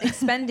prize. It's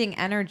expending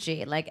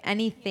energy. Like,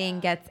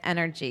 anything gets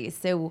energy,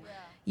 so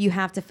you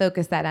have to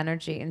focus that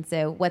energy. And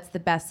so what's the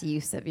best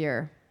use of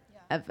your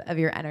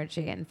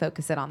energy, and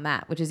focus it on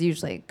that, which is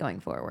usually going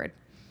forward.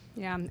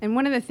 Yeah, and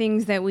one of the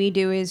things that we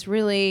do is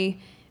really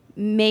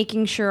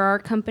making sure our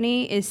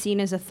company is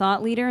seen as a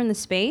thought leader in the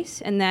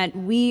space, and that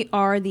we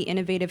are the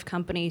innovative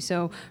company.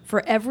 So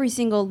for every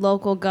single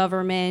local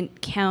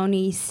government,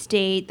 county,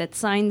 state that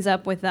signs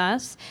up with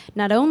us,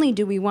 not only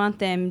do we want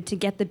them to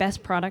get the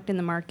best product in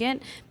the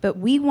market, but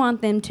we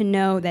want them to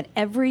know that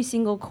every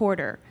single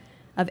quarter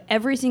of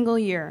every single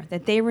year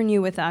that they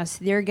renew with us,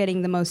 they're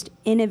getting the most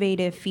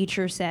innovative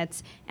feature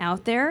sets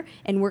out there,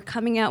 and we're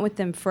coming out with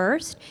them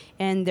first,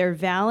 and they're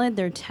valid,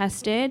 they're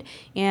tested,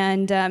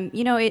 and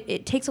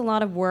it takes a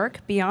lot of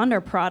work beyond our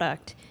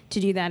product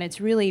to do that.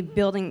 It's really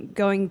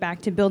going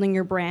back to building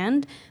your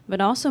brand, but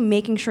also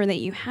making sure that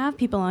you have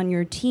people on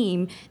your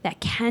team that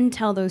can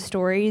tell those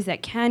stories,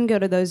 that can go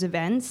to those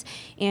events,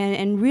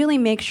 and really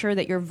make sure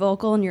that you're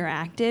vocal and you're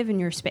active in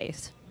your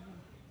space.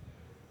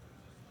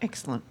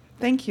 Excellent.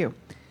 Thank you.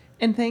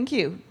 And thank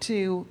you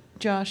to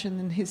Josh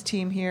and his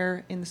team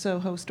here in the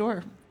Soho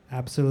store.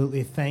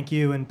 Absolutely. Thank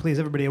you. And please,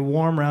 everybody, a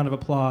warm round of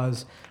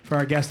applause for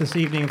our guest this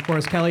evening. Of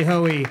course, Kelly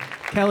Hoey,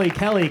 Kelly,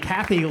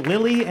 Kathy,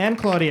 Lily, and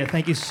Claudia.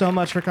 Thank you so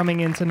much for coming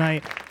in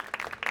tonight.